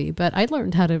crazy, but I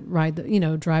learned how to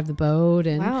drive the boat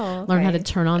and learn how to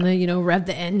turn on the, rev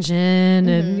the engine,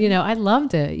 and I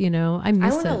loved it. I miss it.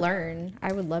 I want to learn.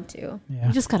 I would love to. Yeah.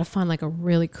 You just got to find like a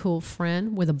really cool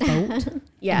friend with a boat.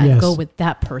 Go with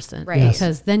that person, right?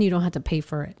 Because then you don't have to pay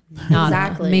for it.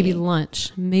 Exactly. Maybe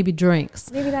lunch, maybe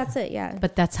drinks. Maybe that's it. Yeah.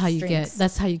 But that's how you get.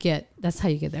 That's how you get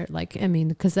there. Like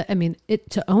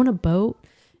to own a boat.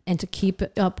 And to keep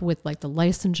it up with like the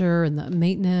licensure and the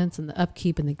maintenance and the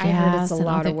upkeep and the gas. I heard it's a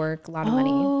lot of work, a lot of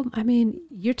money. I mean,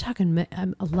 you're talking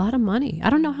a lot of money.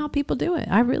 I don't know how people do it.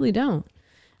 I really don't.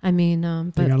 I mean,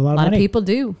 but a lot of people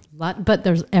do. But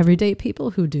there's everyday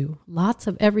people who do. Lots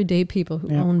of everyday people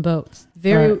who own boats.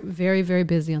 Very, very, very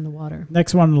busy on the water.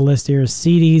 Next one on the list here is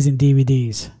CDs and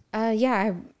DVDs.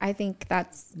 I think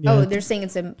that's. Yeah. Oh, they're saying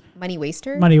it's a money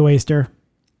waster. Money waster.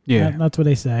 Yeah, that's what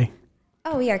they say.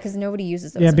 Oh yeah, because nobody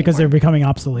uses those. Yeah, because anymore. they're becoming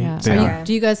obsolete. Yeah. So.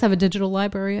 Do you guys have a digital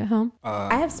library at home?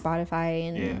 I have Spotify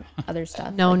and other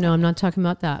stuff. No, I'm not talking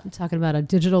about that. I'm talking about a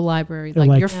digital library,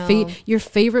 like your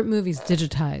favorite movies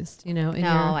digitized.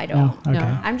 I don't. No, okay.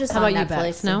 I'm just on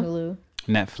Netflix and Hulu.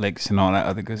 Netflix and all that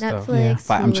other good stuff. Netflix,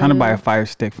 But I'm trying to buy a Fire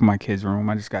Stick for my kids' room.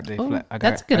 I just got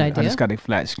that's a good idea. I just got a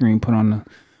flat screen put on the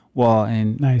wall,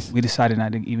 and nice. We decided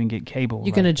not to even get cable.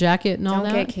 You gonna jack it and all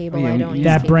that? Don't get cable. I don't use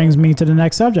that cable. Brings me to the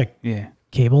next subject. Yeah.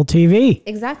 Cable TV.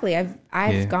 Exactly.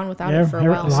 I've gone without it for a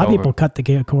while. A lot of people cut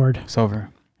the cord. It's over.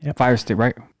 Yep. Fire Stick,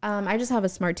 right? I just have a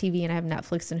smart TV and I have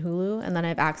Netflix and Hulu, and then I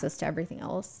have access to everything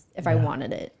else if I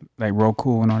wanted it. Like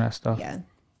Roku and all that stuff. Yeah.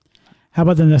 How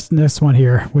about this one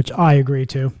here, which I agree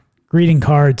to? Greeting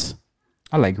cards.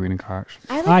 I like greeting cards.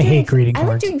 I hate greeting cards.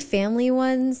 I like doing family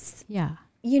ones. Yeah.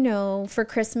 For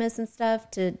Christmas and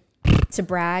stuff to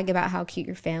brag about how cute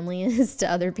your family is to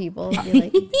other people.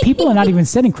 Like, people are not even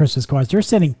sending Christmas cards. They're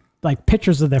sending like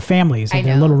pictures of their families and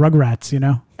their little rugrats,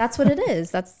 That's what it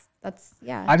is. That's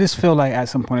yeah. I just feel like at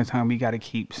some point in time we got to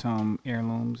keep some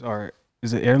heirlooms, or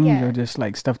is it heirlooms or just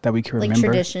like stuff that we can remember? Like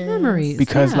traditions. Memories.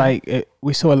 Because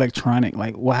we're so electronic.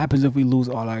 Like what happens if we lose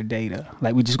all our data?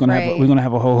 Like we're just going to we're going to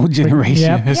have a whole generation.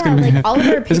 Yep. It's going to be all of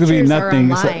our pictures gonna be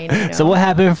nothing. Are online, so what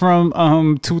happened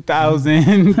from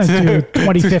 2000 to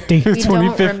 2050? We don't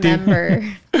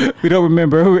remember. We don't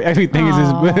remember. Everything is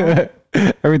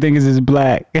just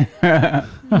black.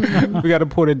 We got to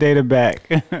pull the data back.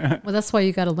 Well, that's why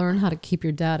you got to learn how to keep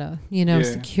your data,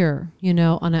 secure,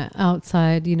 on an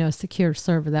outside, secure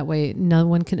server. That way no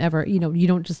one can ever, you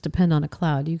don't just depend on a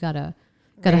cloud. You got to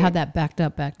have that backed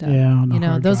up.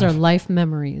 Yeah. Those are life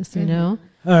memories, All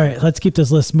right, let's keep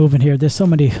this list moving here. There's so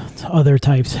many other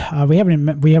types. We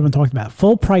haven't talked about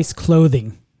full price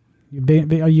clothing.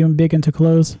 Are you big into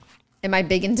clothes? Am I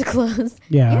big into clothes?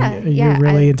 Yeah. You're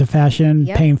really into fashion,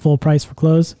 paying full price for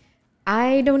clothes?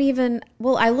 I don't even,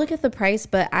 I look at the price,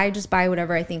 but I just buy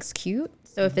whatever I think's cute.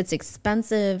 So if it's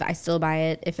expensive, I still buy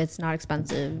it. If it's not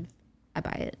expensive, I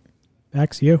buy it.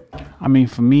 That's you. I mean,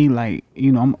 for me, like,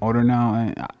 I'm older now,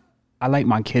 and I like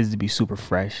my kids to be super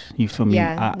fresh. You feel me?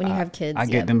 Yeah, when you have kids, I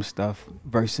get them stuff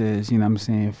versus, you know what I'm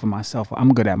saying, for myself.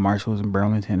 I'm good at Marshalls and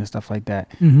Burlington and stuff like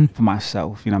that for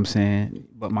myself, you know what I'm saying?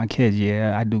 But my kids,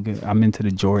 I do get, I'm into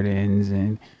the Jordans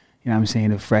and, you know what I'm saying,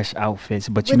 the fresh outfits.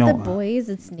 But with you know, the boys,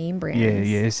 it's name brands.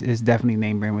 Yeah, it's definitely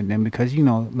name brand with them because, you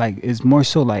know, like it's more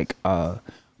so like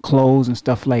clothes and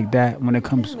stuff like that when it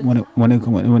comes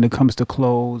when it comes to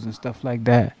clothes and stuff like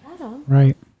that.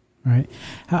 Right.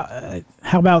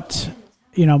 How about,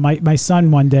 you know, my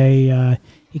son one day,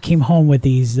 he came home with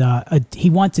these, he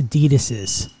wants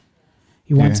Adidas's.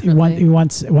 He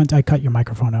wants, I cut your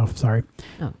microphone off. Sorry.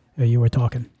 Oh. You were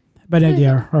talking. But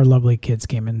yeah, our lovely kids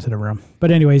came into the room.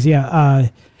 But anyways,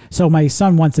 so my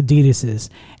son wants Adidas's.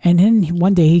 And then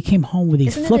one day he came home with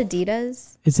these Isn't it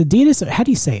Adidas? It's Adidas. How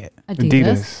do you say it?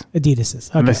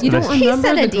 Adidas's. Okay. You don't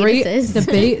remember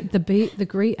the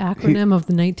great acronym of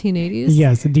the 1980s?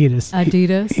 Yes, Adidas.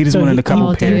 Adidas. He just wanted to come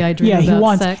all day I dream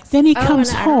about sex. Then he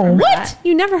comes home. What?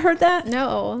 You never heard that?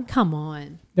 No. Come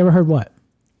on. Never heard what?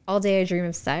 All day I dream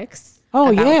of sex. Oh,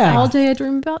 yeah. All day I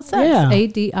dream about sex. Yeah.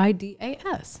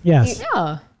 Adidas. Yes.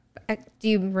 Yeah. Do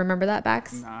you remember that,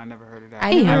 Bax? No, I never heard of that.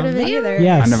 I hadn't heard of it either.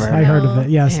 Yes, I heard of it.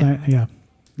 Yes,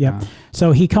 Yeah.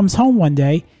 So he comes home one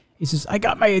day. He says, "I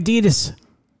got my Adidas.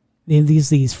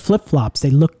 These flip flops. They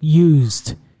look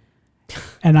used."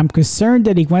 And I'm concerned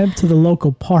that he went up to the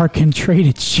local park and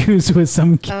traded shoes with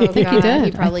some kid. Oh, I think he did.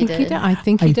 He probably did. I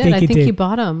think he did. I think he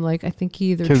bought them. Like, I think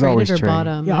he either traded or bought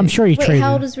them. Yeah, I'm sure he traded. Wait,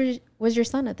 how old was your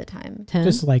son at the time? 10.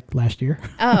 Just like last year.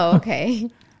 Oh, okay.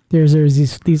 There's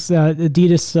these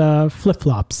Adidas flip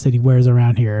flops that he wears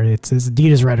around here. It says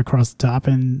Adidas right across the top,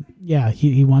 and yeah,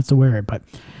 he wants to wear it. But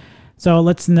so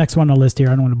let's the next one on the list here.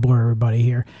 I don't want to bore everybody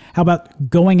here. How about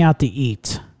going out to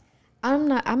eat?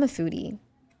 I'm a foodie.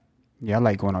 Yeah, I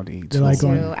like going out to eat. You like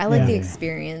going? I like the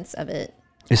experience of it.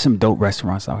 There's some dope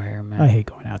restaurants out here, man. I hate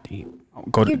going out to eat.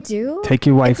 You do? Take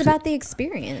your wife. It's about the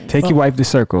experience. Take your wife to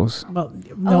Circles. Well,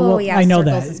 I know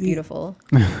Circles is beautiful.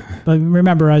 But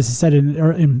remember, as I said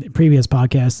in previous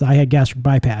podcasts, I had gastric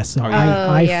bypass, so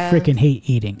I freaking hate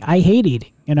eating. I hate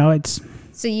eating. You know, it's.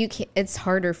 So it's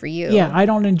harder for you. Yeah, I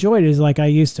don't enjoy it as like I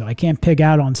used to. I can't pig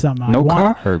out on something. No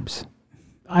carbs.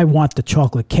 I want the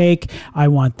chocolate cake. I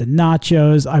want the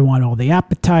nachos. I want all the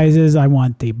appetizers. I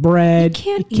want the bread. You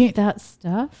can't eat that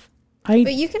stuff.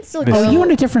 But you can still Are go. you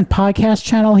on a different podcast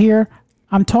channel here?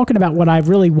 I'm talking about what I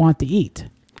really want to eat.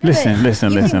 Listen.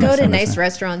 You can go to nice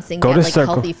restaurants and get like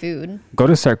healthy food. Go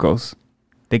to Circles.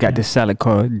 They got this salad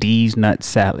called D's Nut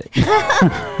Salad.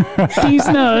 D's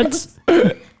Nuts.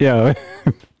 Yo,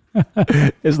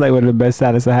 it's like one of the best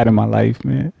salads I had in my life,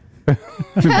 man.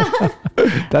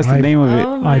 That's the name of it.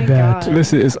 Oh my I bet. God.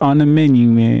 Listen, it's on the menu,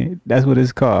 man. That's what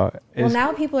it's called. Well,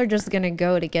 now people are just gonna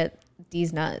go to get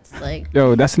these nuts. Like,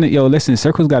 listen,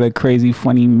 Circle's got a crazy,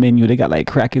 funny menu. They got like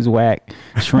crackers, whack,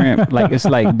 shrimp. Like it's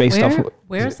like based off.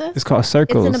 Where is this? It's called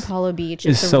Circles. it's in Apollo Beach.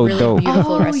 It's a so really dope.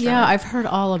 beautiful Oh restaurant. yeah, I've heard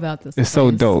all about this. It's so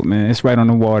dope, man. It's right on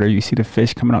the water. You see the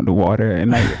fish coming out the water,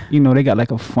 and like they got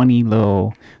like a funny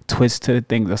little twist to the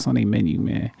things that's on their menu,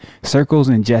 man. Circles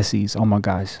and Jesse's. Oh my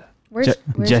gosh. Where's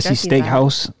Jesse's at?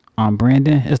 Steakhouse on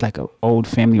Brandon. It's like an old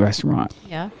family restaurant.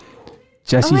 Yeah.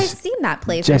 Jesse's. Oh, I've seen that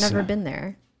place. I've never been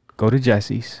there. Go to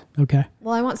Jesse's. Okay.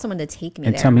 Well, I want someone to take me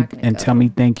and there. tell me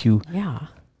thank you. Yeah.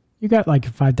 You got like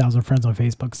 5,000 friends on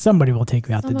Facebook. Somebody will take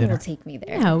you out to dinner. Will take me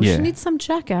there. Yeah, we should need some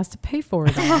jackass to pay for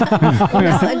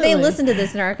that. They listen to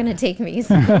this and aren't going to take me.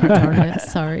 So. Darn it.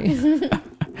 Sorry.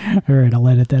 All right, I'll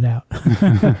edit that out.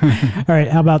 All right,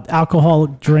 how about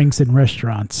alcoholic drinks in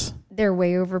restaurants? They're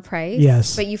way overpriced.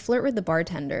 Yes. But you flirt with the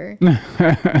bartender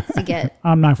to get.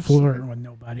 I'm not flirting with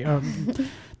nobody.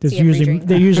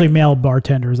 They're usually male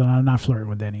bartenders, and I'm not flirting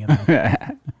with any of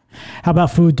them. How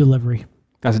about food delivery?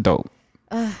 That's dope.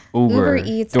 Uber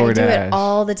Eats. DoorDash. I do it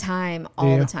all the time.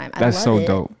 That's so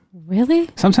dope. Really?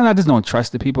 Sometimes I just don't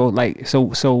trust the people. Like so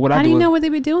what I do. How do you know what they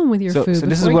be doing with your food? So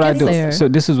this is what I do. So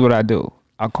this is what I do.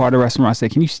 I'll call the restaurant. I say,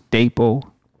 "Can you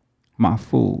staple my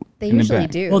food?" They usually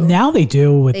do. Well, now they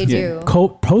do with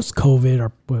post-COVID or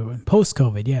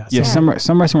post-COVID. Yeah. Yeah. So.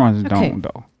 Some restaurants don't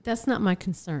though. That's not my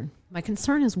concern. My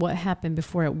concern is what happened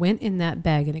before it went in that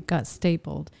bag and it got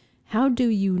stapled. How do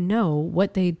you know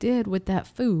what they did with that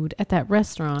food at that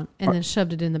restaurant and then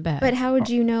shoved it in the bag? But how would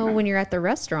you know when you're at the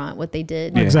restaurant what they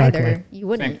did? Exactly. Either? You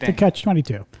wouldn't. To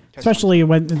catch-22. Especially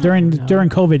when during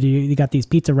COVID, you got these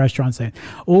pizza restaurants saying,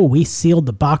 "Oh, we sealed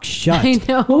the box shut." I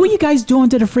know. What were you guys doing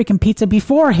to the freaking pizza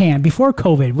beforehand, before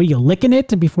COVID? Were you licking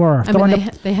it before throwing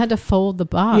they had to fold the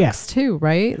box too,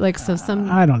 right? Like so,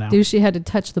 some I don't know. douchey had to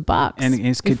touch the box. And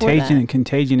it's contagion. And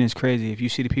contagion is crazy. If you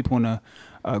see the people in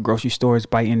grocery stores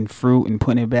biting fruit and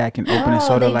putting it back and opening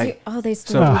soda. They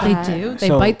still do that. They do. They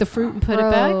bite the fruit and put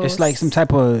it back. It's like some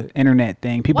type of internet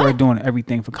thing. People are doing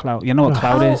everything for clout. You know what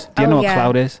clout is? Do you know what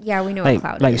clout is? Yeah, we know what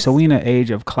clout is. So we in an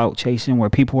age of clout chasing where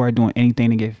people are doing anything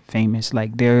to get famous.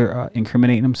 Like they're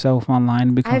incriminating themselves online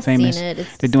to become famous. Seen it.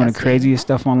 It's they're doing the craziest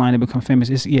stuff online to become famous.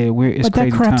 It's weird. It's but that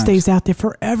crazy crap times. stays out there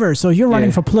forever. So you're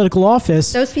running for political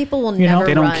office. Those people will never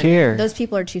they don't care. Those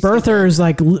people are too Bertha is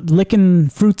like licking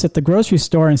fruits at the grocery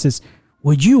store and says,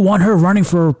 would you want her running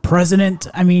for president?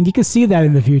 I mean, you can see that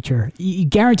in the future. You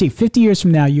guarantee 50 years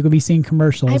from now, you could be seeing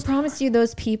commercials. I promise you,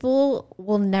 those people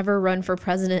will never run for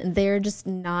president. They're just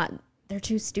not. They're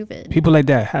too stupid. People like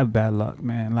that have bad luck,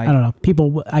 man. Like I don't know.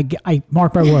 People, I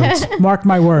mark my words. Mark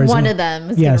my words. One of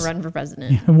them is going to run for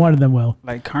president. One of them will.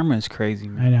 Like karma is crazy,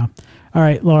 man. I know. All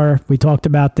right, Laura, we talked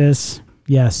about this.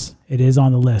 Yes, it is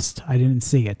on the list. I didn't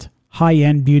see it.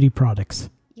 High-end beauty products.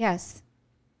 Yes.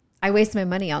 I waste my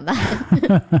money on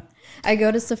that. I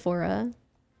go to Sephora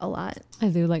a lot. I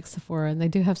do like Sephora, and they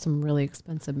do have some really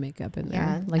expensive makeup in there.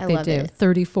 Yeah, like I they love do it.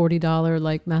 $30, $40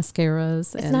 like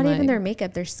mascaras. It's not even their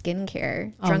makeup, their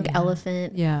skincare. Drunk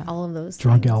Elephant. Yeah. All of those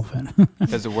Drunk things. Elephant.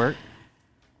 Does it work?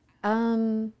 I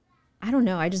don't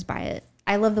know. I just buy it.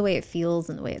 I love the way it feels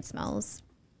and the way it smells.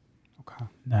 Okay.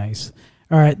 Nice.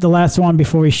 All right, the last one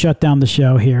before we shut down the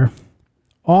show here.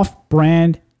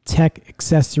 Off-brand tech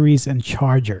accessories and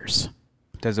chargers.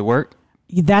 Does it work?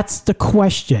 That's the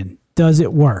question. Does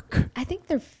it work? I think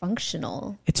they're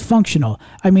functional. It's functional.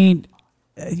 I mean,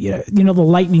 you know the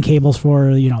lightning cables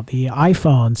for, the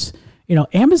iPhones.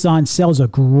 Amazon sells a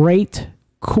great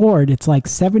cord. It's like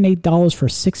 $7-8 for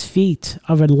 6 feet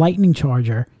of a lightning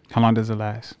charger. How long does it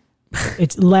last?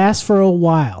 It lasts for a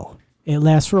while.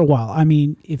 I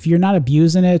mean, if you're not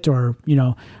abusing it or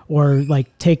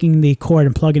like taking the cord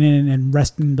and plugging it in and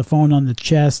resting the phone on the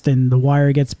chest and the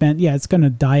wire gets bent, it's going to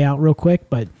die out real quick,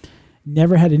 but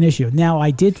never had an issue. Now,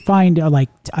 I did find like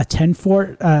a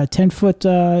 10-foot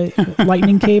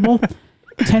lightning cable.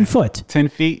 10 foot. 10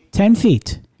 feet? 10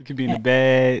 feet. You could be in the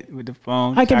bed with the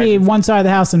phone. I could be in one side of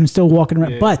the house and I'm still walking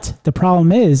around. Yeah. But the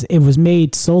problem is it was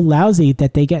made so lousy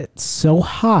that they get so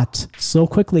hot so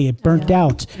quickly it burnt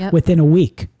out within a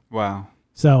week. Wow.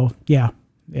 So, yeah,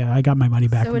 I got my money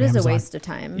back. So from it is Amazon. a waste of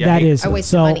time. Yeah, That is a waste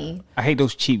so, of money. I hate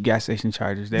those cheap gas station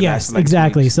chargers. They Yes, last for like 2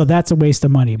 exactly. weeks. So that's a waste of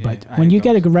money. But when you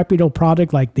get a reputable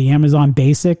product like the Amazon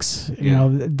Basics,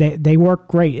 they work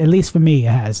great. At least for me,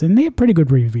 it has, and they have pretty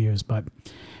good reviews.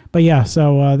 But yeah,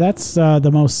 so that's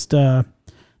the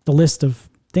list of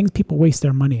things people waste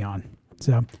their money on.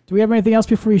 So, do we have anything else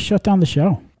before we shut down the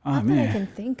show? Oh, Not man. that I can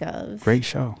think of. Great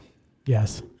show.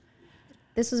 Yes.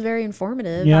 This was very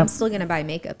informative. Yep. I'm still going to buy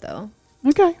makeup, though.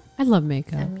 Okay. I love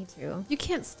makeup. Yeah, me too. You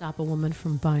can't stop a woman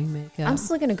from buying makeup. I'm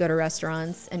still going to go to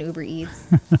restaurants and Uber Eats.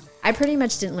 I pretty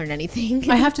much didn't learn anything.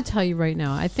 I have to tell you right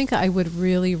now, I think I would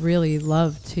really, really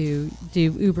love to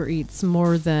do Uber Eats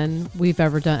more than we've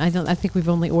ever done. I think we've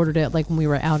only ordered it like when we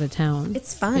were out of town.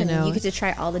 It's fun. You get to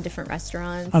try all the different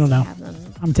restaurants. I don't know. Have them.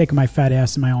 I'm taking my fat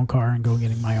ass in my own car and go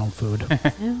getting my own food.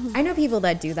 I know people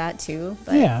that do that too.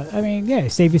 But Yeah, I mean,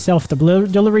 save yourself the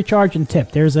delivery charge and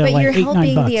tip. There's But like you're $8-9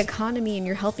 helping bucks. the economy and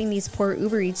you're helping these poor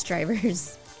Uber Eats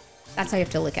drivers. That's how you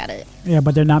have to look at it. Yeah,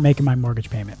 but they're not making my mortgage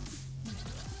payment.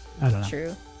 I don't know.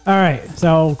 True. All right,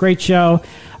 so great show.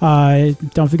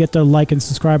 Don't forget to like and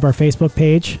subscribe our Facebook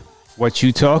page. What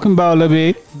you talking about,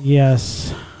 Libby?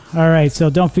 Yes. All right, so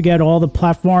don't forget all the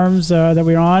platforms that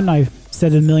we're on. I've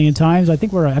said it a million times. I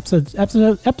think we're on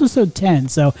episode 10,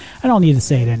 so I don't need to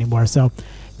say it anymore. So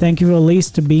thank you, Elise,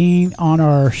 to being on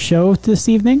our show this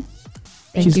evening.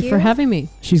 Thank you for having me.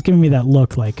 She's giving me that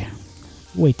look like,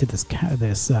 wait till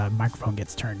this microphone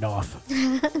gets turned off.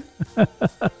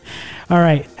 All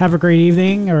right. Have a great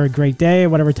evening or a great day,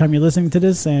 whatever time you're listening to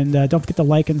this. And don't forget to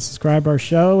like and subscribe our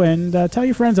show and tell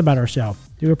your friends about our show.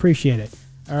 Do appreciate it.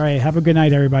 All right. Have a good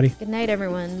night, everybody. Good night,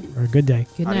 everyone. Or a good day.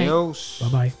 Good night. Adios.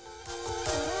 Bye-bye.